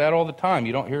hear about that all the time.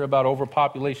 You don't hear about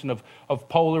overpopulation of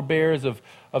polar bears, of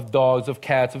dogs, of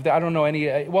cats. I don't know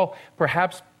any. Well,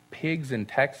 perhaps pigs in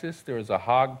Texas. There is a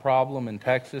hog problem in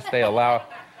Texas. They allow,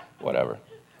 whatever.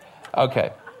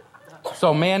 Okay.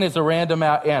 So man is a random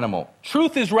animal.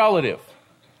 Truth is relative.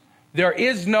 There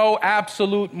is no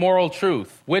absolute moral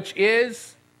truth, which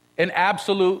is an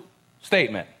absolute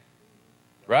statement,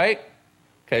 right?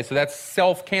 Okay, so that's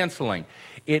self-canceling.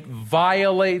 It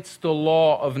violates the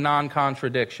law of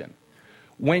non-contradiction.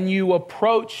 When you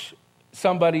approach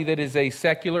somebody that is a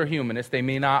secular humanist, they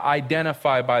may not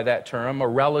identify by that term. A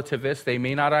relativist, they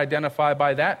may not identify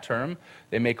by that term.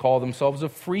 They may call themselves a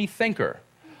free thinker.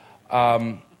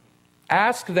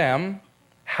 Ask them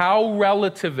how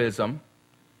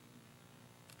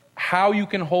you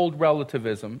can hold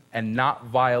relativism and not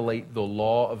violate the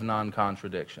law of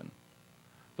non-contradiction.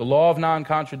 The law of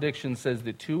non-contradiction says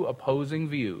that two opposing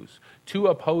views, two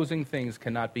opposing things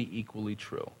cannot be equally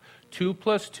true. 2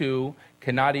 plus 2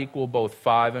 cannot equal both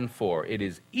 5 and 4. It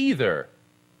is either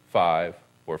 5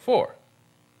 or 4.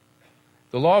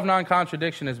 The law of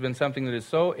non-contradiction has been something that is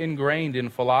so ingrained in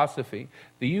philosophy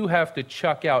that you have to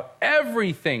chuck out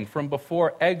everything from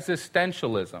before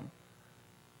existentialism.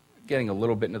 Getting a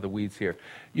little bit into the weeds here.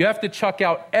 You have to chuck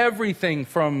out everything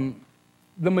from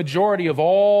the majority of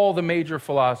all the major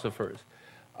philosophers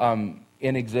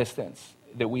in existence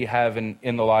that we have in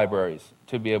the libraries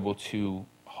to be able to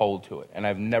hold to it. And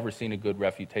I've never seen a good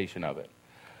refutation of it.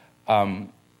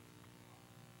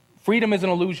 Freedom is an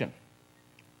illusion.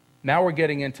 Now we're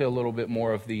getting into a little bit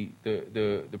more of the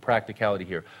practicality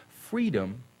here.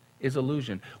 Freedom is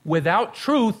illusion. Without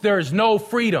truth, there is no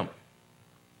freedom.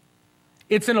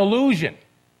 It's an illusion.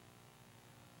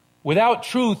 Without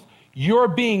truth, your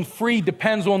being free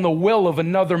depends on the will of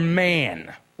another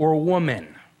man or a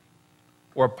woman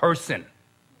or a person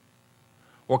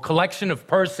or collection of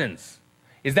persons.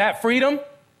 Is that freedom?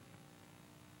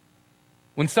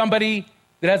 When somebody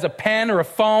that has a pen or a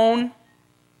phone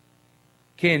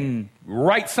can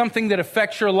write something that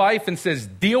affects your life and says,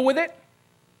 deal with it,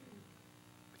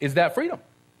 is that freedom?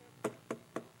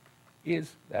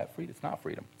 Is that freedom? It's not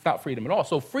freedom. It's not freedom at all.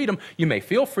 So freedom, you may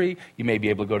feel free. You may be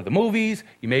able to go to the movies.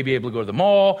 You may be able to go to the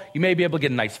mall. You may be able to get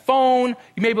a nice phone.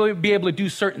 You may be able to do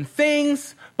certain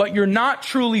things, but you're not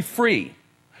truly free.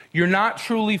 You're not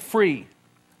truly free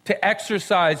to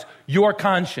exercise your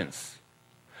conscience.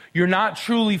 You're not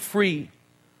truly free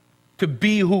to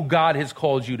be who God has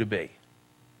called you to be.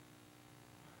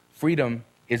 Freedom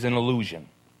is an illusion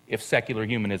if secular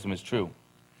humanism is true.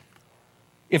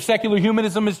 If secular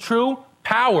humanism is true,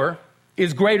 power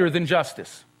is greater than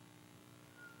justice.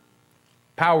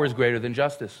 Power is greater than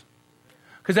justice.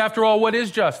 Because after all, what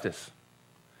is justice?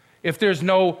 If there's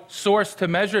no source to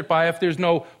measure it by, if there's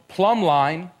no plumb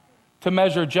line to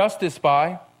measure justice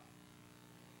by,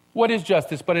 what is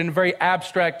justice but in a very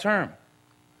abstract term?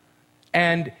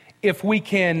 And if we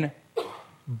can,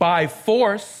 by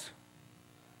force,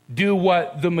 do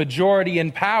what the majority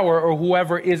in power or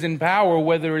whoever is in power,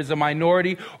 whether it is a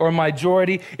minority or a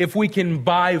majority, if we can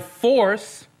by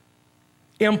force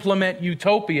implement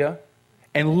utopia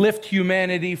and lift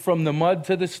humanity from the mud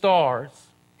to the stars,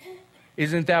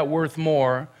 isn't that worth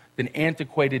more than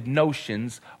antiquated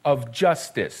notions of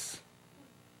justice?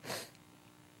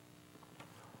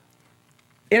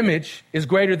 Image is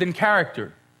greater than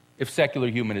character if secular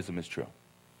humanism is true.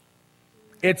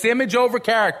 It's image over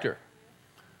character.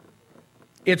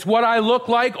 It's what I look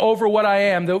like over what I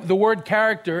am. The word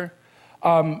character,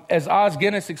 as Os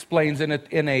Guinness explains in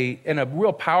a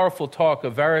real powerful talk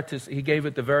of Veritas, he gave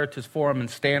it the Veritas Forum in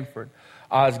Stanford,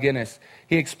 Os Guinness.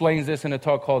 He explains this in a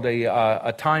talk called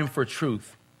A Time for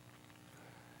Truth.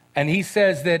 And he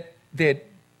says that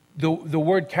the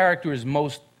word character is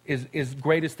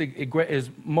greatly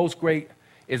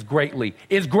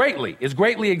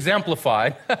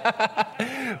exemplified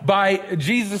by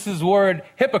Jesus' word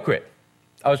hypocrite.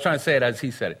 I was trying to say it as he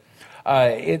said it.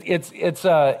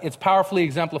 It's powerfully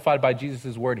exemplified by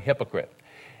Jesus' word hypocrite.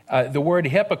 The word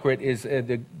hypocrite is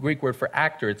the Greek word for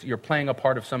actor. You're playing a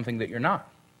part of something that you're not.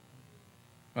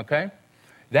 Okay?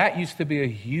 That used to be a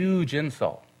huge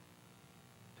insult,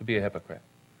 to be a hypocrite.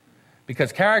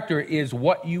 Because character is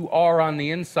what you are on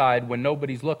the inside when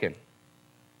nobody's looking.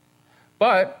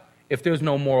 But if there's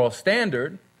no moral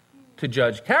standard to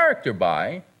judge character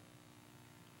by,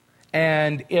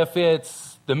 and if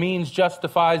it's the means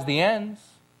justifies the ends,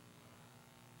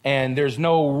 and there's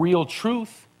no real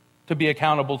truth to be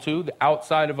accountable to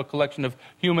outside of a collection of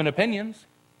human opinions,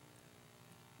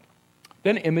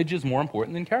 then image is more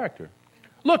important than character.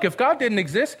 Look, if God didn't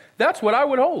exist, that's what I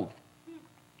would hold.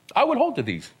 I would hold to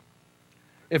these.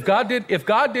 If God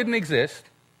didn't exist,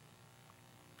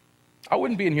 I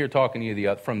wouldn't be in here talking to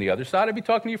you from the other side. I'd be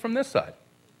talking to you from this side.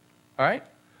 All right?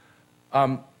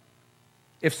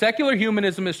 If secular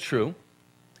humanism is true,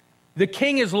 the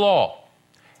king is law.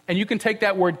 And you can take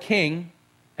that word king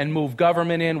and move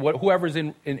government in, whoever's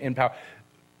in power.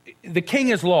 The king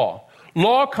is law.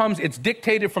 Law comes, it's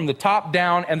dictated from the top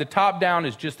down, and the top down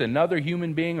is just another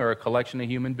human being or a collection of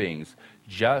human beings,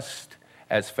 just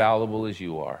as fallible as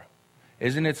you are.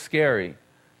 Isn't it scary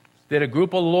that a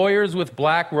group of lawyers with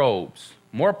black robes,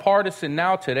 more partisan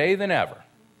now today than ever,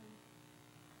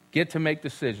 get to make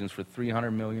decisions for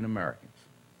 300 million Americans?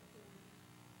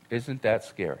 Isn't that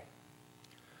scary?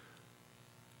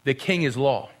 The king is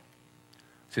law.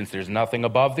 Since there's nothing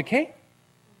above the king,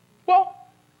 well,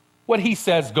 what he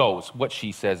says goes. What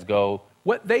she says go.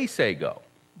 What they say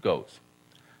goes.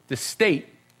 The state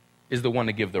is the one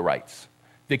to give the rights.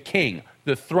 The king,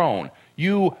 the throne.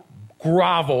 You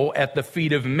grovel at the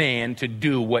feet of man to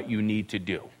do what you need to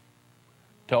do.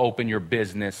 To open your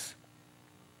business,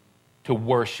 to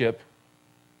worship,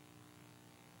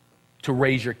 to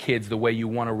raise your kids the way you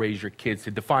want to raise your kids,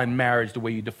 to define marriage the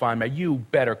way you define marriage. You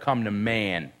better come to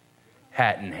man,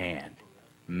 hat in hand.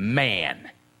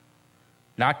 Man.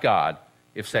 Not God,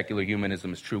 if secular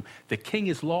humanism is true. The king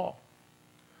is law.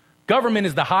 Government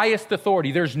is the highest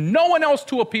authority. There's no one else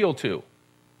to appeal to.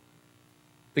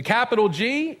 The capital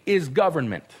G is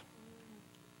government.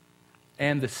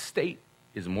 And the state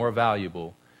is more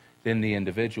valuable than the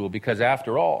individual because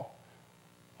after all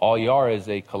you are is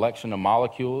a collection of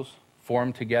molecules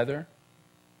formed together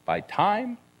by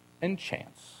time and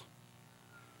chance.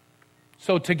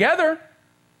 So together,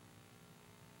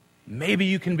 maybe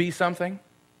you can be something.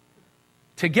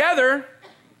 Together,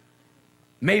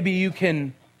 maybe you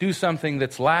can do something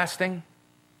that's lasting.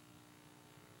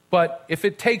 But if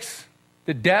it takes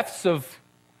the deaths of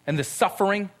and the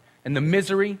suffering and the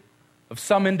misery of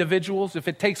some individuals, if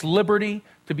it takes liberty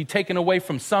to be taken away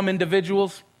from some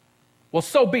individuals, well,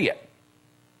 so be it.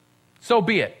 So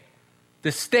be it.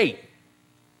 The state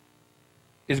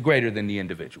is greater than the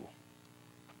individual.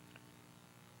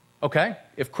 Okay?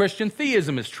 If Christian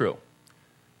theism is true,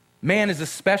 man is a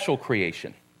special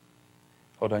creation.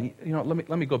 Hold on.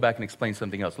 Let me go back and explain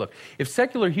something else. Look, if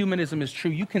secular humanism is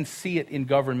true, you can see it in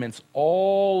governments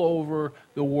all over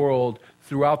the world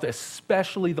throughout,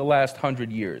 especially the last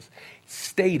 100 years.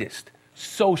 Statist,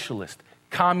 socialist,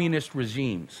 communist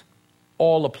regimes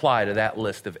all apply to that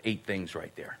list of 8 things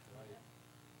right there.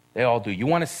 They all do. You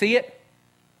want to see it?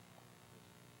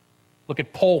 Look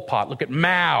at Pol Pot. Look at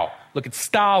Mao. Look at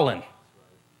Stalin.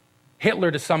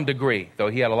 Hitler to some degree, though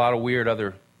he had a lot of weird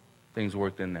other things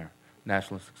worked in there.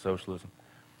 Nationalistic socialism.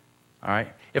 All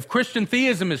right? If Christian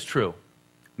theism is true,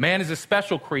 man is a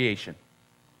special creation.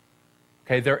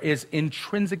 Okay? There is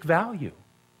intrinsic value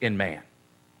in man.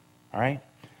 All right?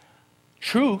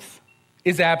 Truth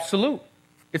is absolute.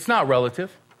 It's not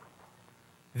relative.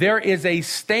 There is a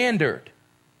standard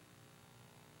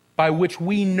by which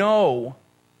we know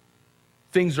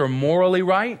things are morally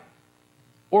right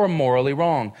or morally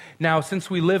wrong. Now, since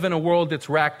we live in a world that's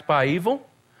racked by evil,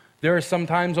 there are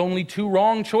sometimes only 2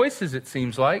 wrong choices, it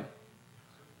seems like.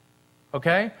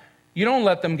 Okay? You don't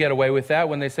let them get away with that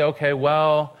when they say, okay,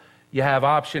 well, you have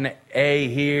option A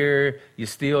here, you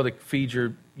steal to feed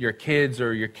your kids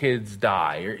or your kids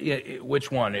die. Or,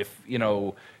 which one, if,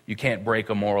 you can't break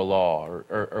a moral law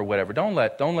or whatever. Don't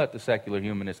let the secular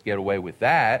humanists get away with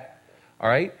that. All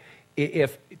right?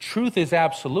 If truth is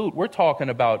absolute, we're talking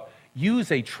about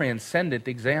use a transcendent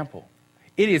example.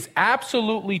 It is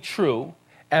absolutely true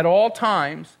at all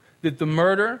times that the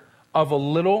murder of a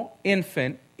little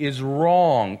infant is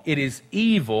wrong. It is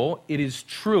evil. It is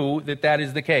true that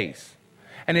is the case.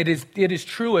 And it is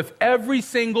true if every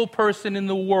single person in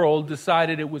the world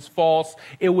decided it was false,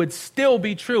 it would still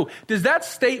be true. Does that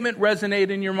statement resonate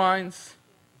in your minds?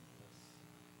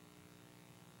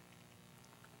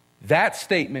 That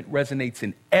statement resonates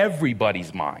in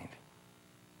everybody's mind.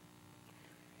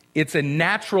 It's a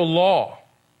natural law.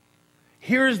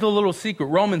 Here's the little secret,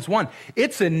 Romans 1.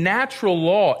 It's a natural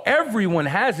law. Everyone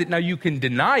has it. Now, you can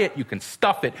deny it, you can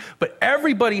stuff it, but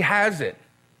everybody has it.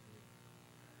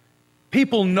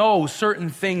 People know certain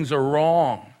things are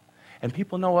wrong, and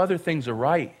people know other things are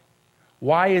right.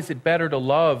 Why is it better to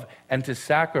love and to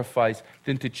sacrifice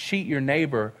than to cheat your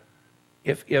neighbor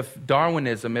if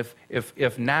Darwinism,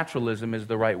 if naturalism is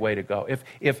the right way to go?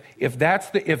 If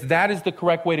that is the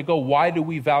correct way to go, why do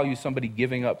we value somebody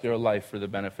giving up their life for the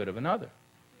benefit of another?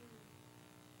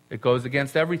 It goes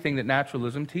against everything that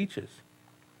naturalism teaches.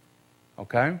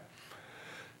 Okay?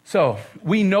 So,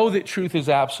 we know that truth is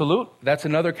absolute. That's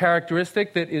another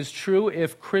characteristic that is true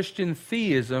if Christian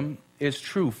theism is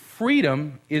true.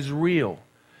 Freedom is real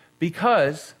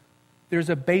because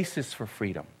there's a basis for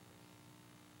freedom.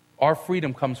 Our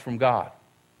freedom comes from God.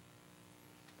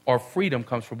 Our freedom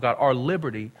comes from God. Our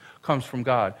liberty comes from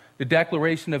God. The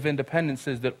Declaration of Independence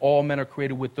says that all men are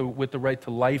created with the right to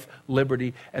life,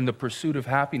 liberty, and the pursuit of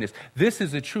happiness. This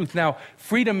is the truth. Now,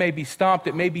 freedom may be stomped,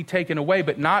 it may be taken away,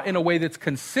 but not in a way that's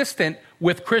consistent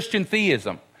with Christian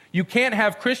theism. You can't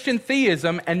have Christian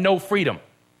theism and no freedom.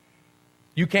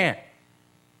 You can't.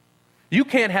 You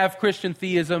can't have Christian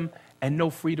theism and no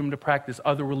freedom to practice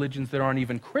other religions that aren't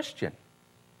even Christian.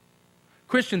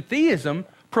 Christian theism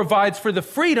provides for the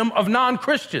freedom of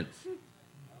non-Christians.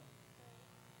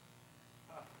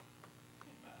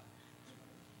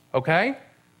 Okay?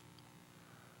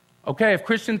 Okay, if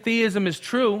Christian theism is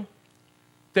true,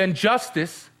 then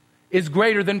justice is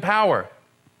greater than power.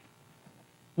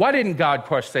 Why didn't God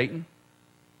crush Satan?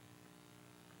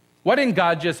 Why didn't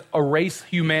God just erase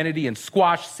humanity and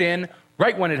squash sin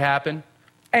right when it happened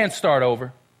and start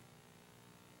over?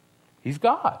 He's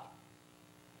God.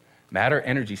 Matter,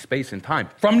 energy, space, and time.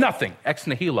 From nothing, ex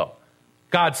nihilo.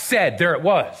 God said, there it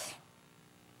was.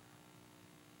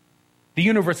 The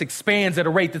universe expands at a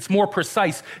rate that's more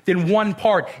precise than 1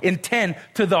 part in 10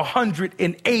 to the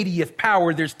 180th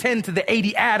power. There's 10 to the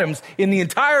 80 atoms in the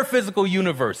entire physical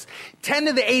universe. 10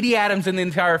 to the 80 atoms in the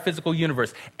entire physical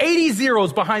universe. 80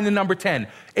 zeros behind the number 10.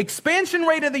 Expansion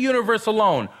rate of the universe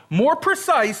alone, more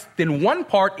precise than 1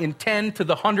 part in 10 to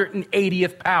the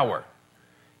 180th power.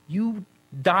 You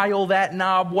dial that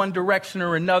knob one direction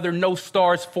or another, no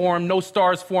stars form,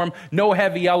 no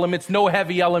heavy elements,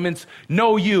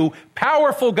 no you.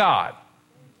 Powerful God.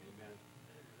 Amen.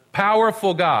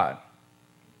 Powerful God.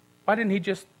 Why didn't he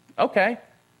just, okay,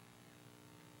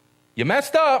 you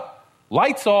messed up,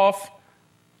 lights off,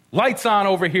 lights on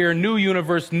over here, new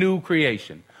universe, new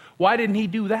creation. Why didn't he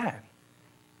do that?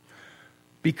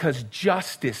 Because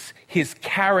justice, his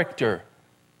character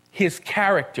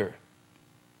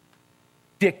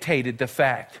dictated the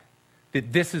fact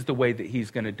that this is the way that he's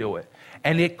going to do it.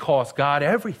 And it cost God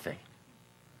everything.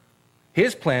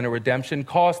 His plan of redemption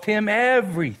cost him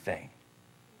everything.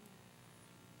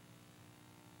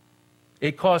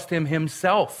 It cost him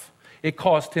himself. It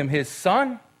cost him his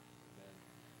son.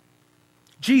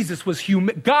 Jesus was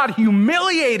God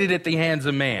humiliated at the hands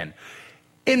of man.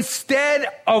 Instead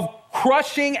of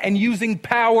crushing and using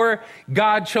power,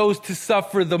 God chose to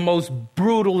suffer the most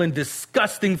brutal and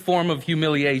disgusting form of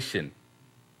humiliation.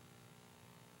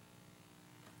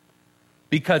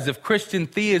 Because if Christian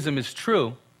theism is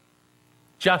true,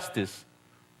 justice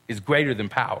is greater than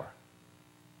power.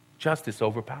 Justice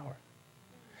over power.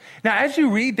 Now, as you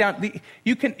read down,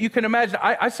 you can imagine,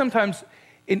 I sometimes,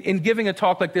 in giving a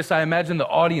talk like this, I imagine the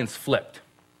audience flipped.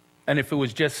 And if it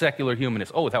was just secular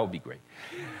humanists, oh, that would be great.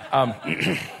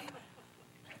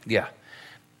 Yeah.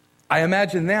 I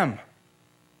imagine them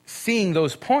seeing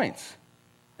those points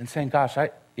and saying, gosh,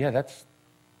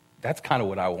 that's kind of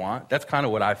what I want. That's kind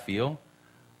of what I feel.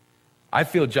 I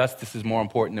feel justice is more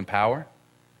important than power.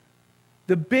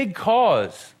 The big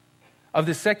cause of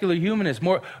the secular humanists,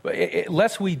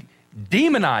 lest we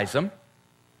demonize them,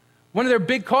 one of their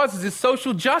big causes is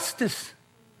social justice,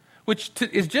 which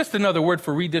is just another word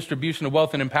for redistribution of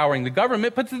wealth and empowering the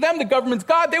government. But to them, the government's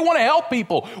God. They want to help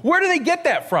people. Where do they get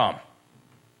that from?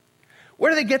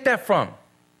 Where do they get that from?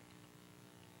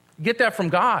 Get that from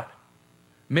God.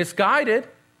 Misguided.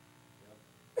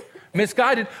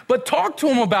 But talk to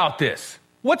them about this.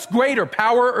 What's greater,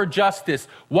 power or justice?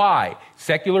 Why?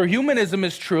 Secular humanism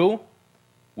is true.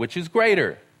 Which is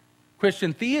greater?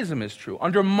 Christian theism is true.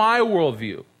 Under my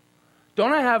worldview,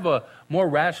 don't I have a more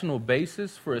rational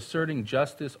basis for asserting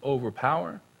justice over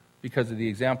power because of the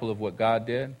example of what God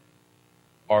did?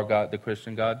 Our God, the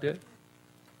Christian God did?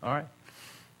 All right.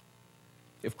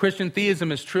 If Christian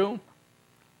theism is true,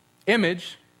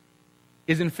 image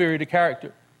is inferior to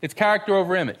character. It's character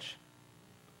over image.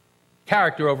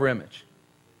 Character over image.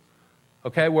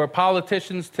 Okay, where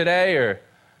politicians today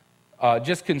are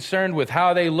just concerned with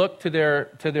how they look to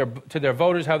their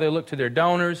voters, how they look to their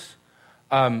donors,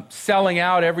 selling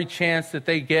out every chance that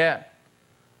they get,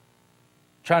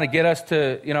 trying to get us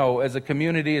to, as a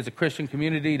community, as a Christian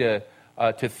community, to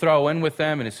throw in with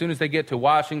them. And as soon as they get to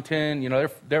Washington,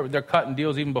 they're cutting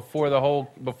deals even before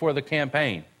the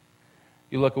campaign.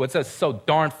 You look at what's that? So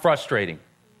darn frustrating.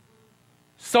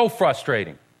 So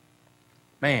frustrating.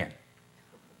 Man,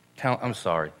 I'm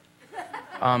sorry.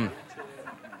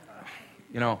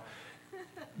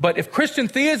 But if Christian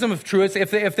theism is true,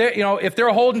 if they're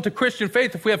holding to Christian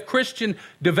faith, if we have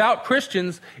devout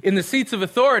Christians in the seats of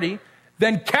authority,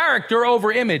 then character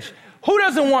over image. Who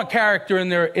doesn't want character in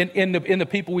the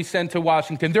people we send to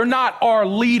Washington? They're not our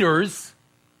leaders,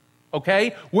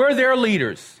 okay? We're their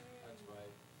leaders. That's right.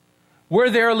 We're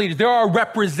their leaders. They're our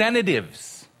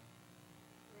representatives.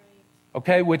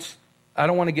 okay, which I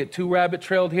don't want to get too rabbit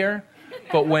trailed here,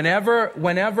 but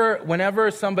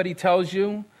whenever somebody tells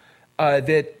you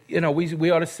that, we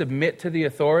ought to submit to the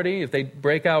authority, if they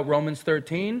break out Romans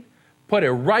 13, put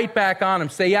it right back on them.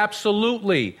 Say,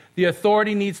 absolutely, the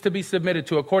authority needs to be submitted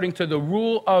to according to the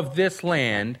rule of this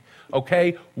land,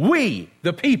 okay? We,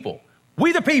 the people,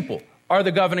 are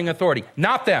the governing authority,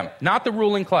 not them, not the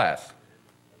ruling class.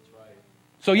 That's right.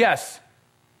 So yes,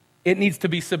 it needs to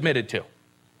be submitted to.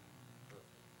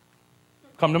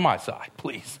 Come to my side,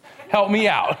 please. Help me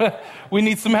out. We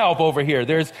need some help over here.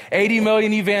 There's 80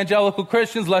 million evangelical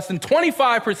Christians. Less than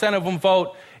 25% of them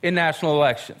vote in national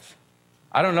elections.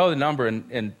 I don't know the number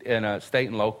in state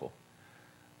and local.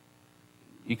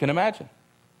 You can imagine.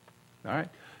 All right?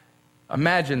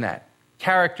 Imagine that.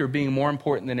 Character being more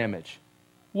important than image.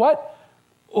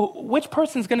 Which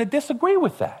person's going to disagree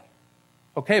with that?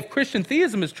 Okay, if Christian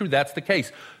theism is true, that's the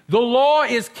case. The law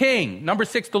is king. Number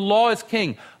 6, the law is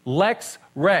king. Lex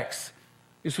Rex.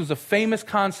 This was a famous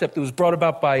concept that was brought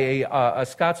about by a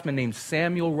Scotsman named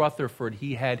Samuel Rutherford.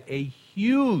 He had a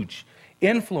huge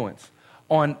influence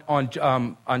on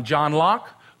John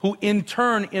Locke, who in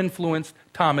turn influenced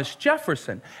Thomas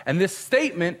Jefferson. And this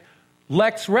statement,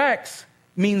 Lex Rex,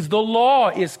 means the law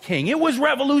is king. It was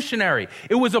revolutionary.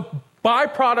 It was a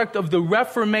byproduct of the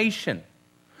Reformation.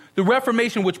 The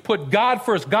Reformation, which put God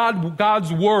first,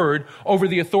 God's word over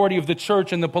the authority of the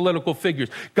church and the political figures.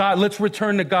 God, let's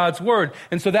return to God's word.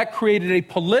 And so that created a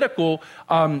political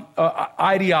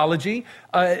ideology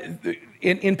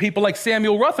in people like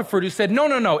Samuel Rutherford, who said,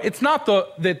 no, it's not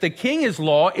that the king is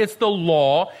law, it's the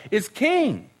law is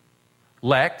king.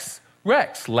 Lex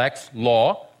Rex, lex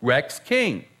law, rex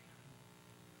king.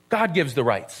 God gives the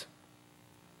rights.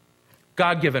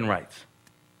 God-given rights.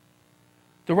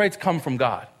 The rights come from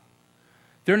God.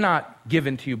 They're not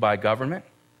given to you by government.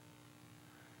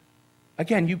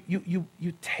 Again,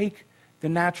 you take the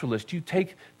naturalist, you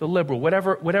take the liberal,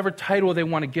 whatever title they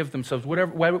want to give themselves,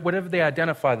 whatever they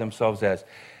identify themselves as,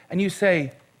 and you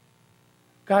say,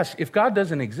 gosh, if God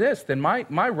doesn't exist, then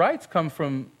my rights come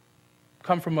from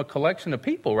a collection of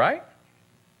people, right?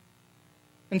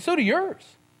 And so do yours.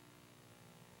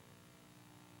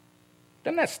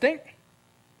 Doesn't that stink?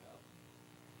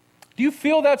 Do you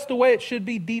feel that's the way it should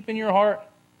be deep in your heart?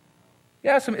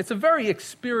 Yes, it's a very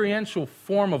experiential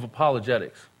form of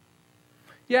apologetics.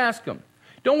 You ask them.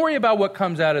 Don't worry about what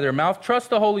comes out of their mouth.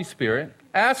 Trust the Holy Spirit.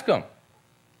 Ask them.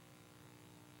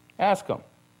 Ask them.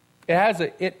 It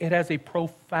has a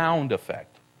profound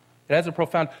effect. It has a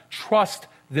profound trust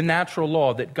the natural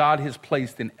law that God has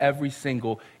placed in every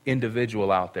single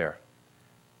individual out there.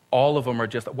 All of them are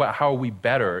just, how are we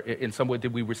better? In some way,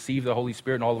 did we receive the Holy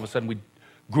Spirit and all of a sudden we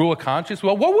grew a conscience?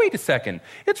 Well, wait a second.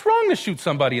 It's wrong to shoot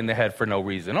somebody in the head for no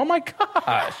reason. Oh my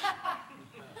gosh.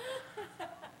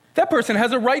 That person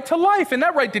has a right to life, and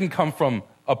that right didn't come from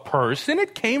a person.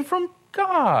 It came from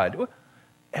God.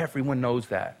 Everyone knows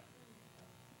that.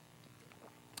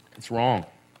 It's wrong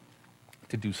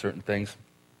to do certain things.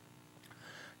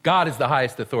 God is the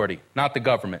highest authority, not the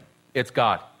government. It's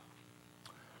God.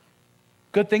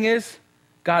 Good thing is,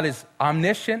 God is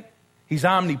omniscient. He's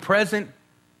omnipresent.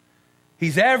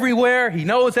 He's everywhere. He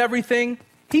knows everything.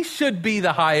 He should be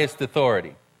the highest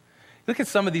authority. Look at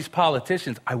some of these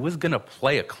politicians. I was going to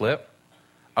play a clip,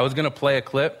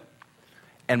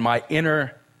 and my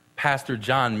inner Pastor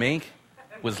John Mink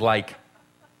was like,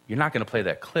 you're not going to play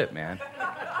that clip, man.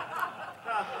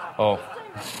 Oh.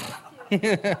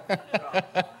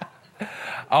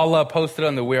 I'll post it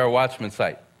on the We Are Watchmen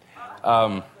site.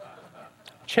 Chael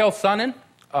Sonnen,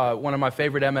 one of my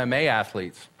favorite MMA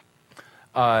athletes,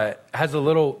 has a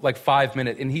little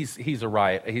 5-minute, and he's a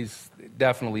riot. He's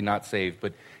definitely not saved,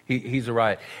 but he's a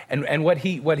riot. And what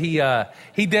he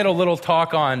did a little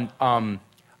talk on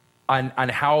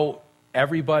how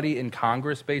everybody in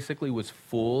Congress basically was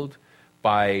fooled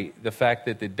by the fact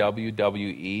that the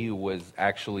WWE was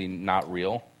actually not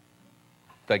real,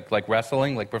 like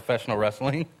wrestling, like professional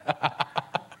wrestling.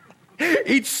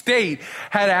 Each state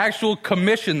had an actual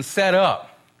commission set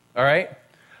up, all right?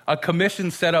 A commission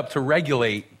set up to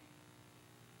regulate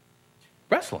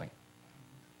wrestling.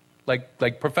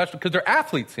 Like professional, because they're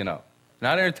athletes, not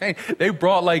entertaining. They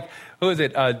brought who is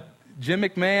it, Jim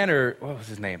McMahon, or what was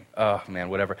his name? Oh, man,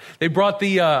 whatever. They brought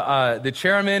the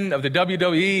chairman of the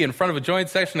WWE in front of a joint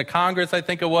session of Congress, I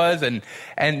think it was, and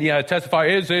testify,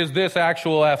 is this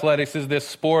actual athletics, is this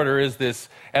sport, or is this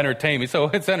entertainment? So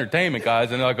it's entertainment,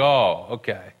 guys. And they're like, oh,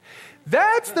 okay.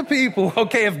 That's the people.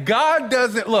 Okay, if God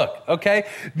doesn't, look, okay,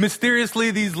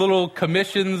 mysteriously these little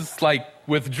commissions like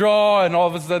withdraw and all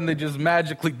of a sudden they just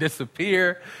magically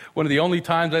disappear. One of the only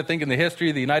times I think in the history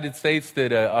of the United States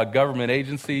that a government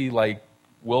agency like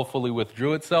willfully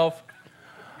withdrew itself.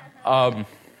 But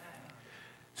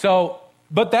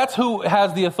that's who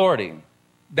has the authority.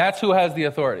 That's who has the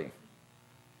authority.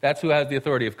 That's who has the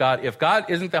authority. If God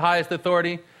isn't the highest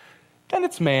authority, then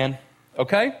it's man,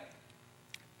 okay?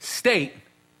 State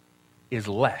is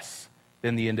less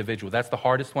than the individual. That's the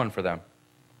hardest one for them.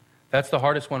 That's the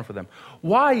hardest one for them.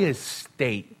 Why is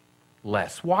state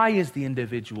less? Why is the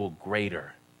individual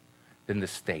greater than the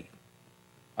state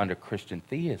under Christian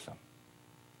theism?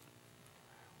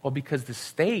 Well, because the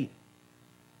state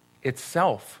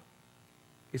itself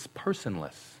is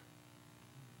personless.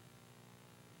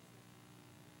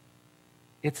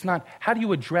 It's not, how do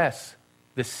you address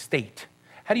the state?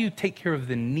 How do you take care of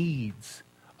the needs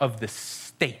of the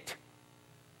state?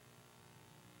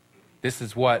 This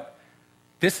is what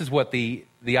the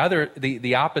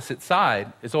opposite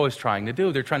side is always trying to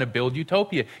do. They're trying to build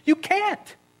utopia. You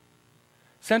can't.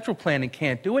 Central planning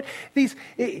can't do it. These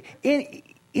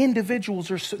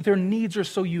individuals, their needs are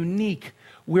so unique.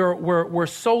 We're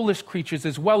soulless creatures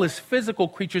as well as physical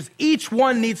creatures. Each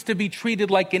one needs to be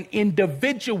treated like an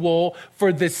individual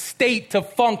for the state to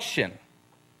function.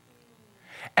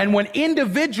 And when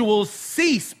individuals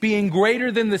cease being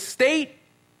greater than the state,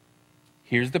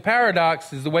 here's the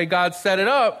paradox, is the way God set it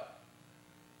up,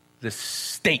 the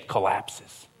state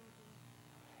collapses.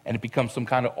 And it becomes some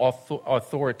kind of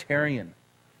authoritarian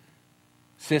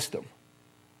system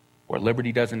where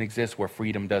liberty doesn't exist, where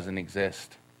freedom doesn't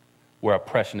exist, where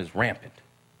oppression is rampant.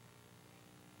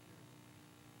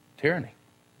 Tyranny.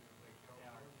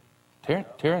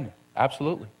 Tyranny,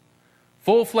 absolutely.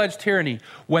 Full-fledged tyranny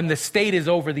when the state is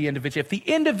over the individual. If the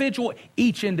individual,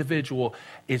 each individual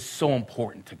is so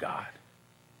important to God.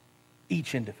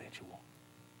 Each individual.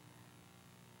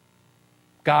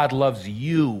 God loves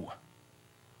you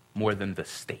more than the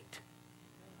state.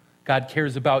 God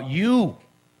cares about you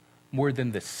more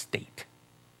than the state.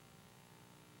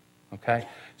 Okay?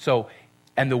 So,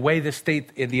 and the way the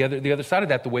state, the other side of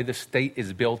that, the way the state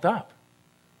is built up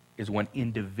is when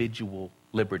individual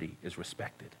liberty is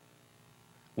respected.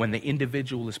 When the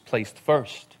individual is placed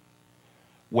first.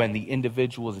 When the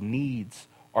individual's needs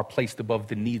are placed above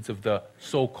the needs of the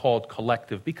so-called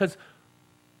collective. Because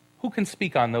who can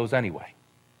speak on those anyway?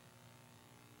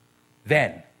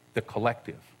 Then the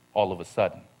collective, all of a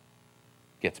sudden,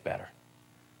 gets better.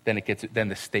 Then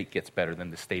the state gets better.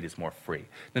 Then the state is more free.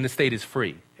 Then the state is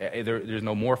free. There's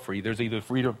no more free. There's either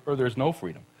freedom or there's no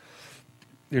freedom.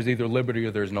 There's either liberty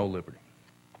or there's no liberty.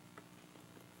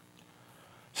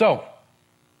 So,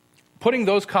 putting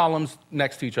those columns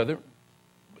next to each other,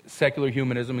 secular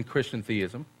humanism and Christian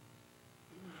theism,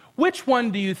 which one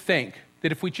do you think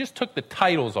that if we just took the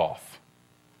titles off,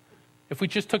 if we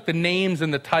just took the names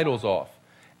and the titles off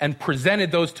and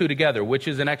presented those two together, which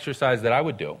is an exercise that I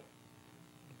would do,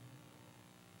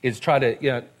 is try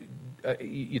to,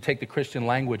 you take the Christian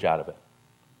language out of it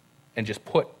and just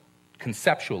put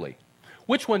conceptually.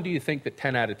 Which one do you think that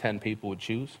 10 out of 10 people would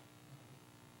choose?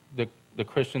 The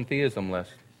Christian theism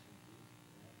list.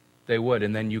 They would,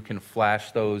 and then you can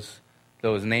flash those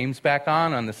names back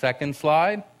on the second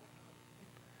slide,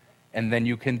 and then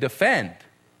you can defend.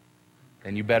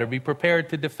 And you better be prepared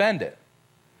to defend it.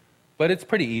 But it's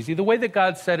pretty easy. The way that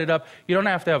God set it up, you don't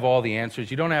have to have all the answers.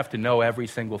 You don't have to know every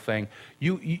single thing.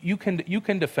 You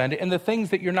can defend it. And the things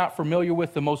that you're not familiar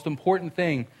with, the most important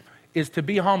thing is to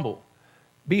be humble.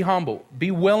 Be humble.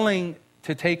 Be willing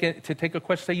to take a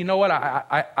question. Say, you know what?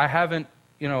 I haven't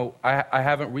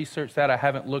researched that. I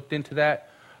haven't looked into that.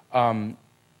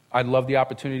 I'd love the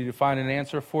opportunity to find an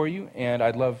answer for you, and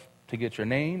I'd love to get your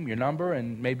name, your number,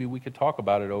 and maybe we could talk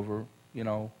about it over,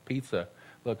 pizza.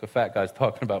 Look, a fat guy's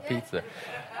talking about pizza.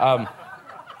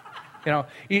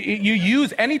 You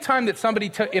use any time that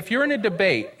somebody, if you're in a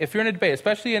debate,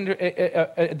 especially in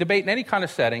a debate in any kind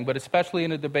of setting, but especially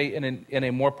in a debate in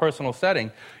a more personal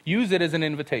setting, use it as an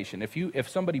invitation. If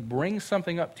somebody brings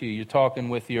something up to you, you're talking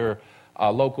with your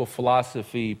local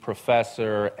philosophy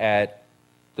professor at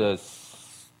the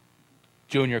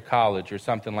junior college or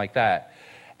something like that,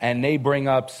 and they bring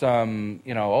up some,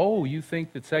 you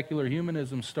think that secular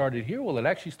humanism started here? Well, it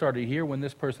actually started here when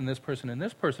this person, and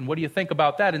this person. What do you think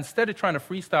about that? Instead of trying to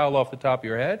freestyle off the top of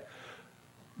your head,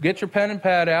 get your pen and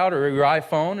pad out or your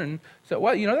iPhone and say,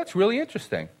 well, that's really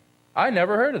interesting. I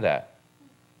never heard of that.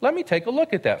 Let me take a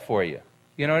look at that for you.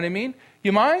 You know what I mean?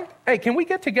 You mind? Hey, can we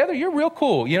get together? You're real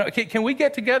cool. Can we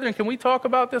get together and can we talk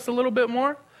about this a little bit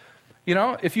more? You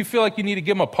know, if you feel like you need to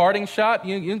give them a parting shot,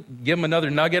 you give them another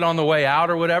nugget on the way out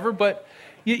or whatever. But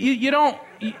you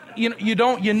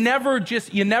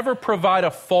never provide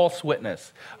a false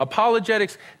witness.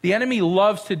 Apologetics, the enemy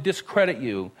loves to discredit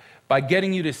you by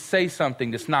getting you to say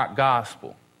something that's not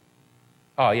gospel.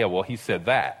 Oh yeah, well he said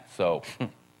that, so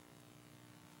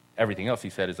everything else he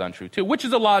said is untrue too, which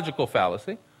is a logical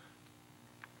fallacy.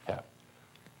 Yeah.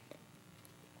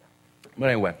 But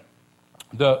anyway,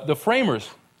 the framers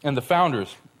and the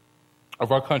founders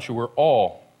of our country were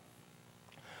all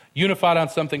unified on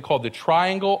something called the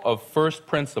triangle of first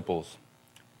principles.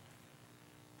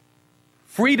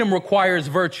 Freedom requires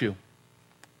virtue.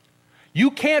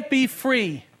 You can't be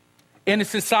free in a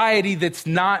society that's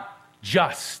not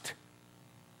just.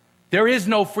 There is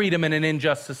no freedom in an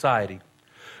unjust society.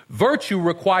 Virtue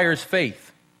requires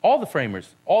faith. All the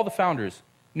framers, all the founders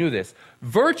knew this.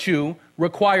 Virtue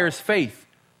requires faith.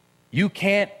 You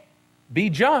can't be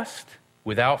just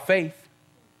without faith.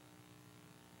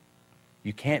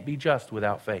 You can't be just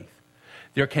without faith.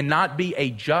 There cannot be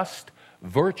a just,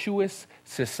 virtuous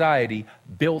society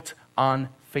built on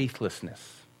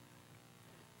faithlessness.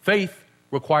 Faith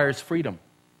requires freedom.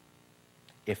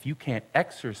 If you can't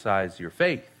exercise your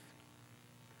faith,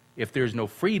 if there's no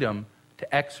freedom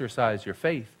to exercise your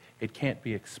faith, it can't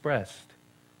be expressed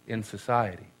in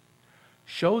society.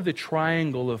 Show the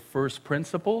triangle of first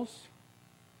principles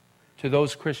to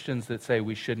those Christians that say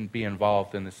we shouldn't be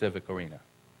involved in the civic arena.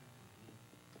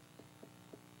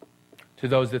 To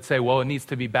those that say, well, it needs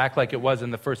to be back like it was in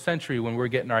the first century when we're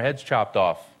getting our heads chopped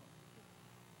off.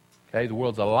 Okay, the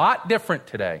world's a lot different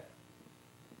today.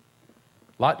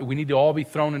 We need to all be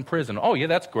thrown in prison. Oh, yeah,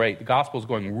 that's great. The gospel's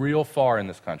going real far in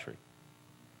this country.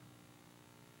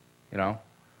 You know?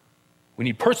 We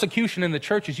need persecution in the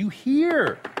churches. You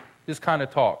hear this kind of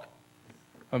talk.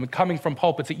 Coming from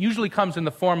pulpits. It usually comes in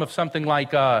the form of something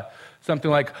like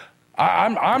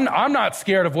I'm not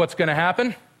scared of what's going to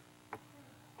happen.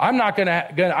 I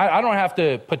don't have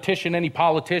to petition any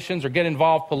politicians or get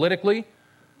involved politically.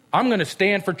 I'm going to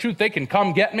stand for truth. They can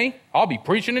come get me. I'll be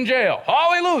preaching in jail.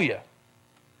 Hallelujah.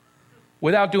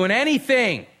 Without doing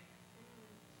anything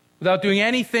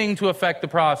to affect the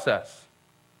process.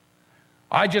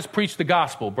 I just preach the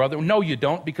gospel, brother. No, you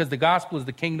don't, because the gospel is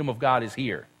the kingdom of God is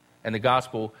here. And the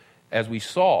gospel, as we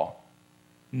saw,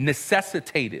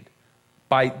 necessitated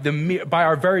by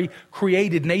our very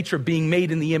created nature being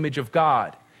made in the image of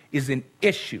God, is an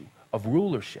issue of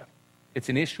rulership. It's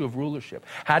an issue of rulership.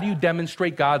 How do you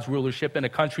demonstrate God's rulership in a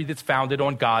country that's founded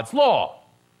on God's law?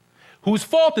 Whose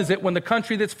fault is it when the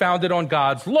country that's founded on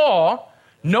God's law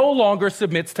no longer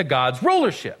submits to God's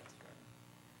rulership?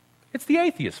 It's the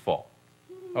atheist's fault.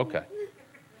 Okay.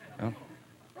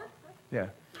 Yeah.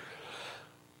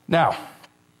 Now,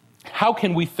 how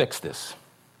can we fix this?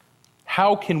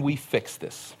 How can we fix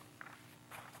this?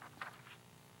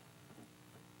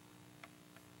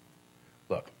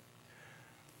 Look,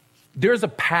 there's a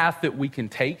path that we can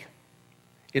take.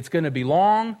 It's going to be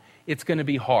long. It's going to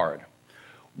be hard.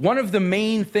 One of the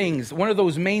main things, one of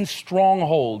those main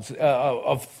strongholds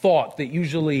of thought that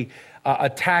usually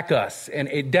attack us, and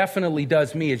it definitely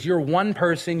does me, is you're one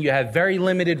person, you have very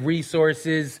limited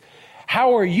resources.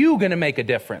 How are you going to make a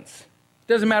difference?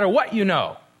 Doesn't matter what you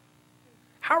know.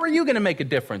 How are you going to make a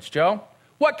difference, Joe?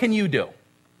 What can you do?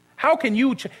 How can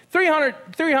you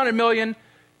 300 million,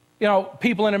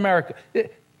 people in America,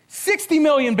 60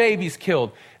 million babies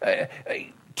killed,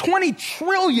 $20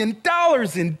 trillion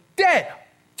in debt,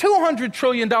 $200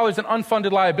 trillion in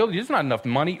unfunded liability. There's not enough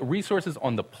money, resources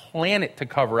on the planet to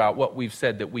cover out what we've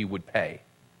said that we would pay.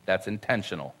 That's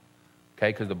intentional, okay,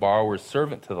 because the borrower is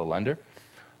servant to the lender.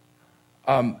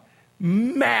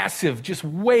 Massive just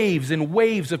waves and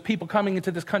waves of people coming into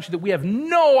this country that we have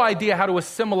no idea how to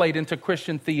assimilate into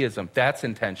Christian theism. That's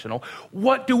intentional.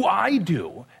 What do I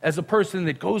do as a person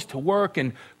that goes to work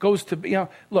and goes to,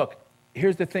 look,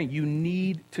 here's the thing. You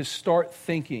need to start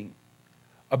thinking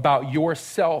about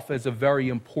yourself as a very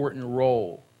important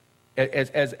role,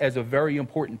 as a very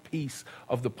important piece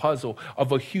of the puzzle,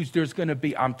 of a huge, there's going to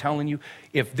be, I'm telling you,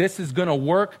 if this is going to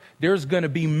work, there's going to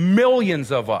be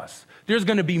millions of us. There's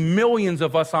going to be millions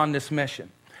of us on this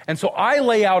mission. And so I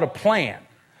lay out a plan.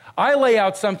 I lay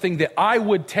out something that I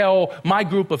would tell my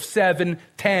group of 7,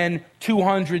 10,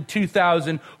 200,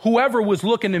 2,000, whoever was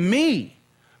looking to me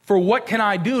for what can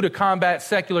I do to combat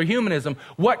secular humanism?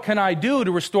 What can I do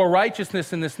to restore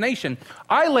righteousness in this nation?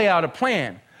 I lay out a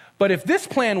plan. But if this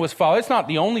plan was followed, it's not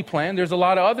the only plan. There's a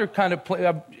lot of other kind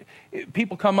of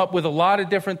people come up with a lot of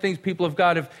different things. People of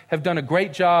God have done a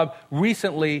great job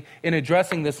recently in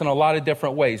addressing this in a lot of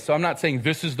different ways. So I'm not saying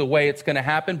this is the way it's going to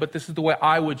happen, but this is the way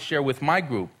I would share with my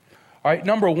group All right,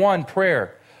 number one,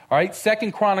 prayer. All right,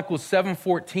 2 Chronicles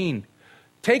 7:14.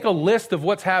 Take a list of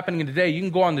what's happening today. You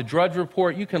can go on the Drudge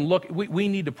Report. You can look. We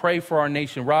need to pray for our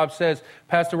nation.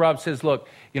 Pastor Rob says, look,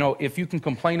 if you can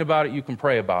complain about it, you can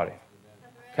pray about it.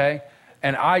 Okay?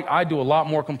 And I do a lot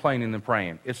more complaining than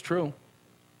praying. It's true.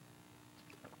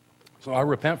 So I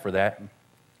repent for that.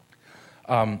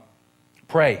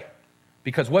 Pray.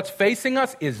 Because what's facing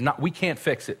us is not, we can't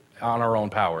fix it on our own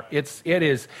power. It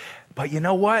is, but you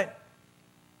know what?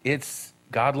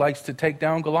 God likes to take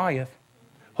down Goliath.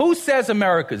 Who says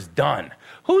America's done?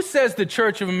 Who says the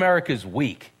Church of America is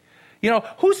weak?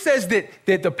 Who says that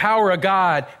the power of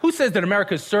God, who says that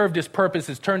America has served its purpose,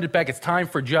 has turned it back, it's time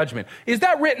for judgment? Is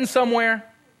that written somewhere?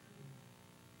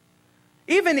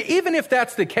 Even if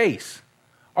that's the case,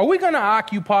 are we going to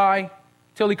occupy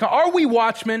till he comes? Are we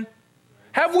watchmen?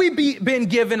 Have we been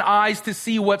given eyes to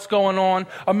see what's going on,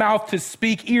 a mouth to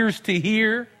speak, ears to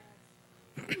hear?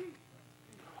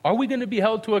 Are we going to be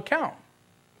held to account?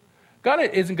 God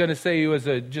isn't going to say you as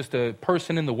just a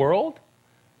person in the world.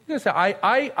 He's going to say,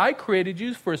 I created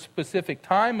you for a specific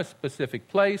time, a specific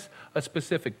place, a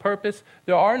specific purpose.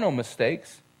 There are no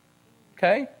mistakes.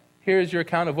 Okay? Here's your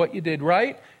account of what you did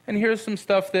right, and here's some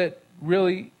stuff that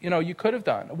really, you could have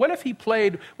done. What if he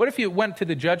went to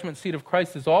the judgment seat of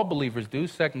Christ as all believers do,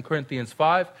 2 Corinthians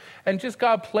 5, and just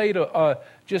God played a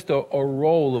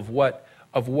role of what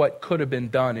could have been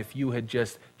done if you had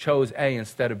just chose A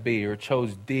instead of B, or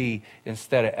chose D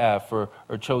instead of F, or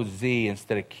chose Z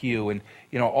instead of Q, and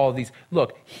all these.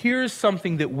 Look, here's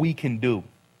something that we can do.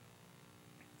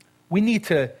 We need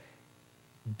to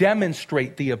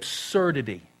demonstrate the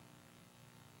absurdity.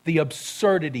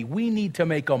 We need to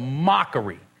make a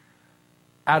mockery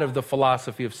out of the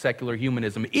philosophy of secular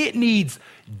humanism. It needs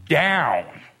down.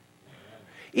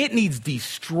 It needs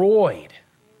destroyed.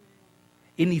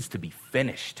 It needs to be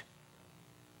finished.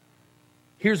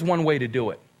 Here's one way to do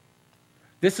it.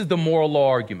 This is the moral law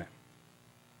argument.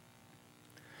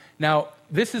 Now,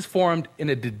 this is formed in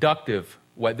a deductive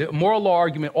way. The moral law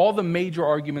argument, all the major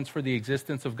arguments for the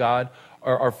existence of God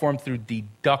are formed through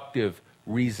deductive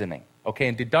reasoning. Okay,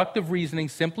 and deductive reasoning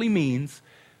simply means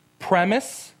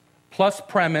premise plus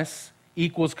premise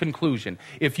equals conclusion.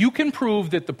 If you can prove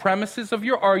that the premises of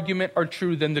your argument are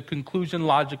true, then the conclusion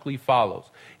logically follows.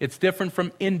 It's different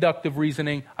from inductive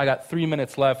reasoning. I got 3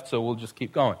 minutes left, so we'll just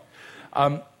keep going.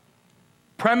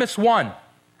 Premise one,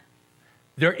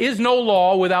 there is no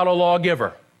law without a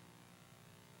lawgiver.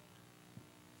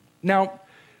 Now,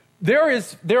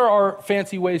 there are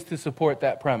fancy ways to support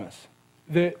that premise.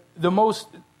 The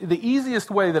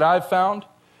easiest way that I've found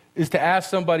is to ask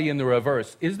somebody in the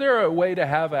reverse, is there a way to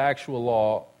have an actual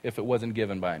law if it wasn't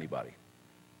given by anybody?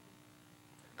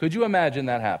 Could you imagine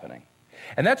that happening?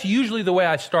 And that's usually the way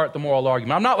I start the moral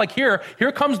argument. I'm not like, here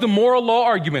comes the moral law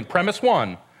argument, premise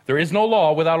one. There is no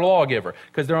law without a lawgiver,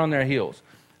 because they're on their heels.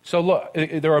 So look,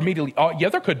 they're immediately, yeah,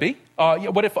 there could be.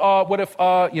 What if,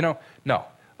 no,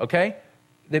 okay?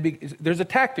 There's a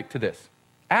tactic to this.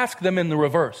 Ask them in the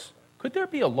reverse. Could there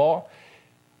be a law?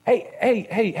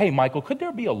 Hey, Michael, could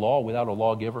there be a law without a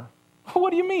lawgiver? What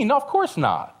do you mean? No, of course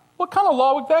not. What kind of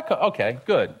law would that go? Okay,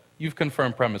 good. You've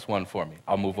confirmed premise one for me.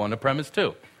 I'll move on to premise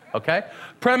two, okay?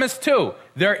 Premise two,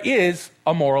 there is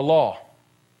a moral law.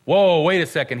 Whoa, wait a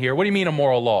second here. What do you mean a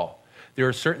moral law? There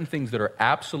are certain things that are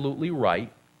absolutely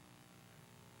right,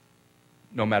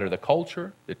 no matter the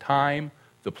culture, the time,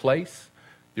 the place.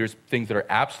 There's things that are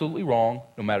absolutely wrong,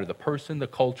 no matter the person, the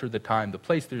culture, the time, the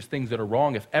place. There's things that are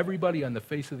wrong if everybody on the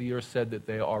face of the earth said that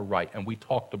they are right. And we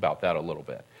talked about that a little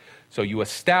bit. So you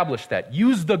establish that.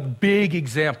 Use the big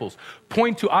examples.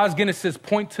 Point to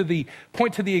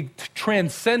the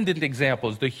transcendent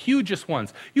examples, the hugest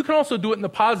ones. You can also do it in the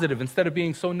positive instead of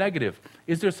being so negative.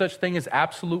 Is there such thing as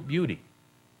absolute beauty?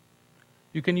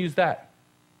 You can use that.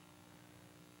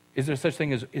 Is there such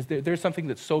thing as, there's something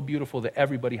that's so beautiful that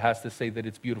everybody has to say that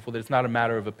it's beautiful, that it's not a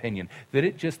matter of opinion, that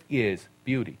it just is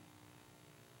beauty?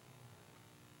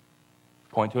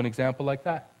 Point to an example like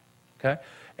that, okay?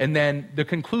 And then the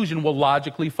conclusion will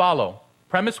logically follow.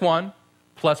 Premise one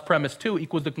plus premise two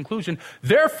equals the conclusion.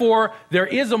 Therefore, there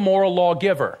is a moral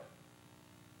lawgiver.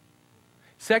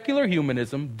 Secular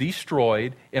humanism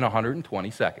destroyed in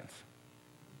 120 seconds.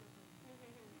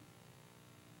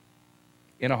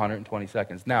 In 120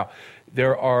 seconds. Now,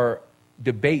 there are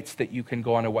debates that you can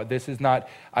go on. What this is not.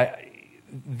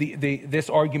 This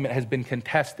argument has been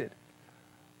contested.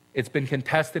 It's been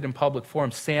contested in public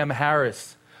forums. Sam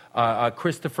Harris,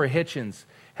 Christopher Hitchens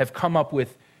have come up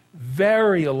with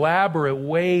very elaborate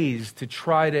ways to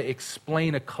try to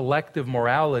explain a collective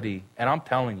morality. And I'm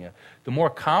telling you, the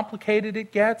more complicated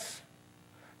it gets,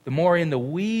 the more in the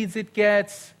weeds it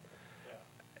gets,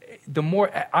 the more,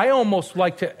 I almost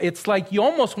like to, it's like you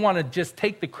almost want to just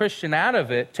take the Christian out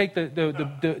of it, take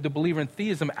the believer in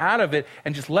theism out of it,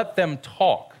 and just let them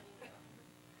talk.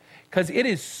 Because it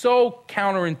is so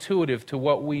counterintuitive to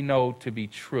what we know to be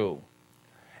true.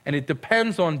 And it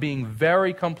depends on being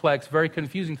very complex, very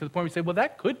confusing, to the point where you say, well,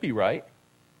 that could be right.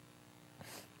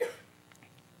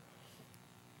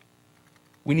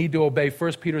 We need to obey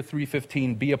 1 Peter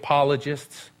 3:15, be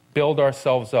apologists, build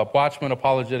ourselves up. Watchman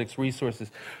Apologetics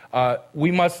Resources.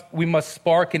 We must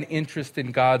spark an interest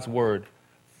in God's word.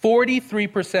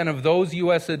 43% of those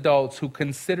U.S. adults who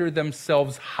consider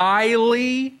themselves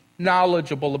highly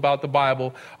knowledgeable about the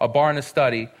Bible, a Barna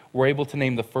study, were able to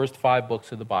name the first 5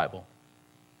 books of the Bible.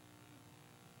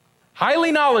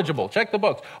 Highly knowledgeable. Check the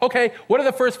books. Okay, what are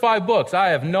the first 5 books? I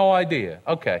have no idea.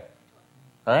 Okay.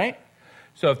 All right?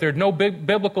 So if there's no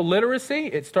biblical literacy,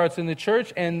 it starts in the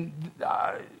church, and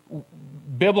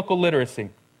biblical literacy.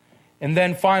 And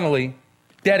then finally,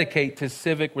 dedicate to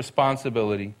civic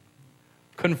responsibility.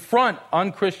 Confront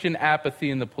unchristian apathy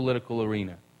in the political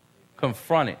arena.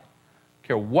 Confront it.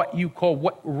 Care what you call,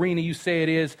 what arena you say it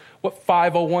is, what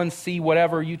 501c,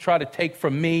 whatever you try to take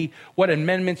from me, what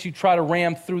amendments you try to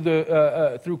ram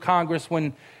through Congress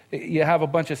when you have a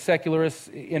bunch of secularists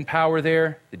in power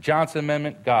there. The Johnson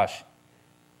Amendment, gosh,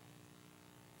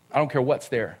 I don't care what's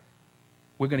there.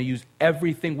 We're going to use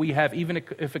everything we have, even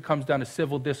if it comes down to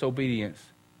civil disobedience.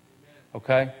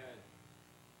 Okay?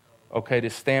 Okay, to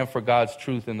stand for God's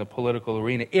truth in the political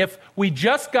arena. If we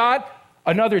just got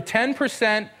another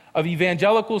 10% of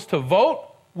evangelicals to vote,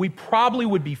 we probably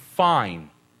would be fine.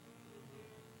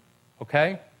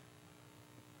 Okay?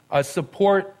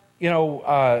 Support, we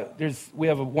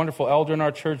have a wonderful elder in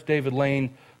our church, David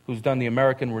Lane, who's done the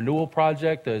American Renewal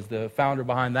Project, as the founder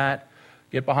behind that.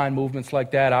 Get behind movements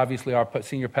like that. Obviously, our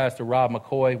senior pastor, Rob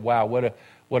McCoy, wow, what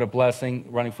a blessing,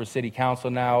 running for city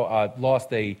council now.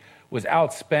 Was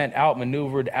outspent,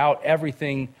 outmaneuvered, out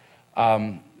everything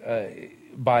by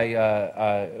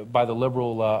the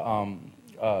liberal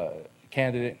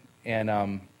candidate,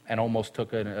 and almost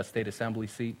took a state assembly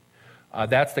seat.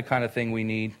 That's the kind of thing we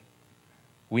need.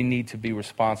 We need to be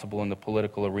responsible in the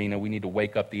political arena. We need to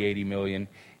wake up the 80 million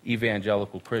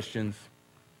evangelical Christians.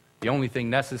 The only thing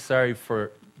necessary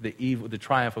for the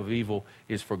triumph of evil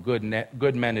is for good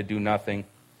men to do nothing.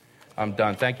 I'm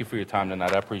done. Thank you for your time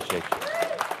tonight. I appreciate you.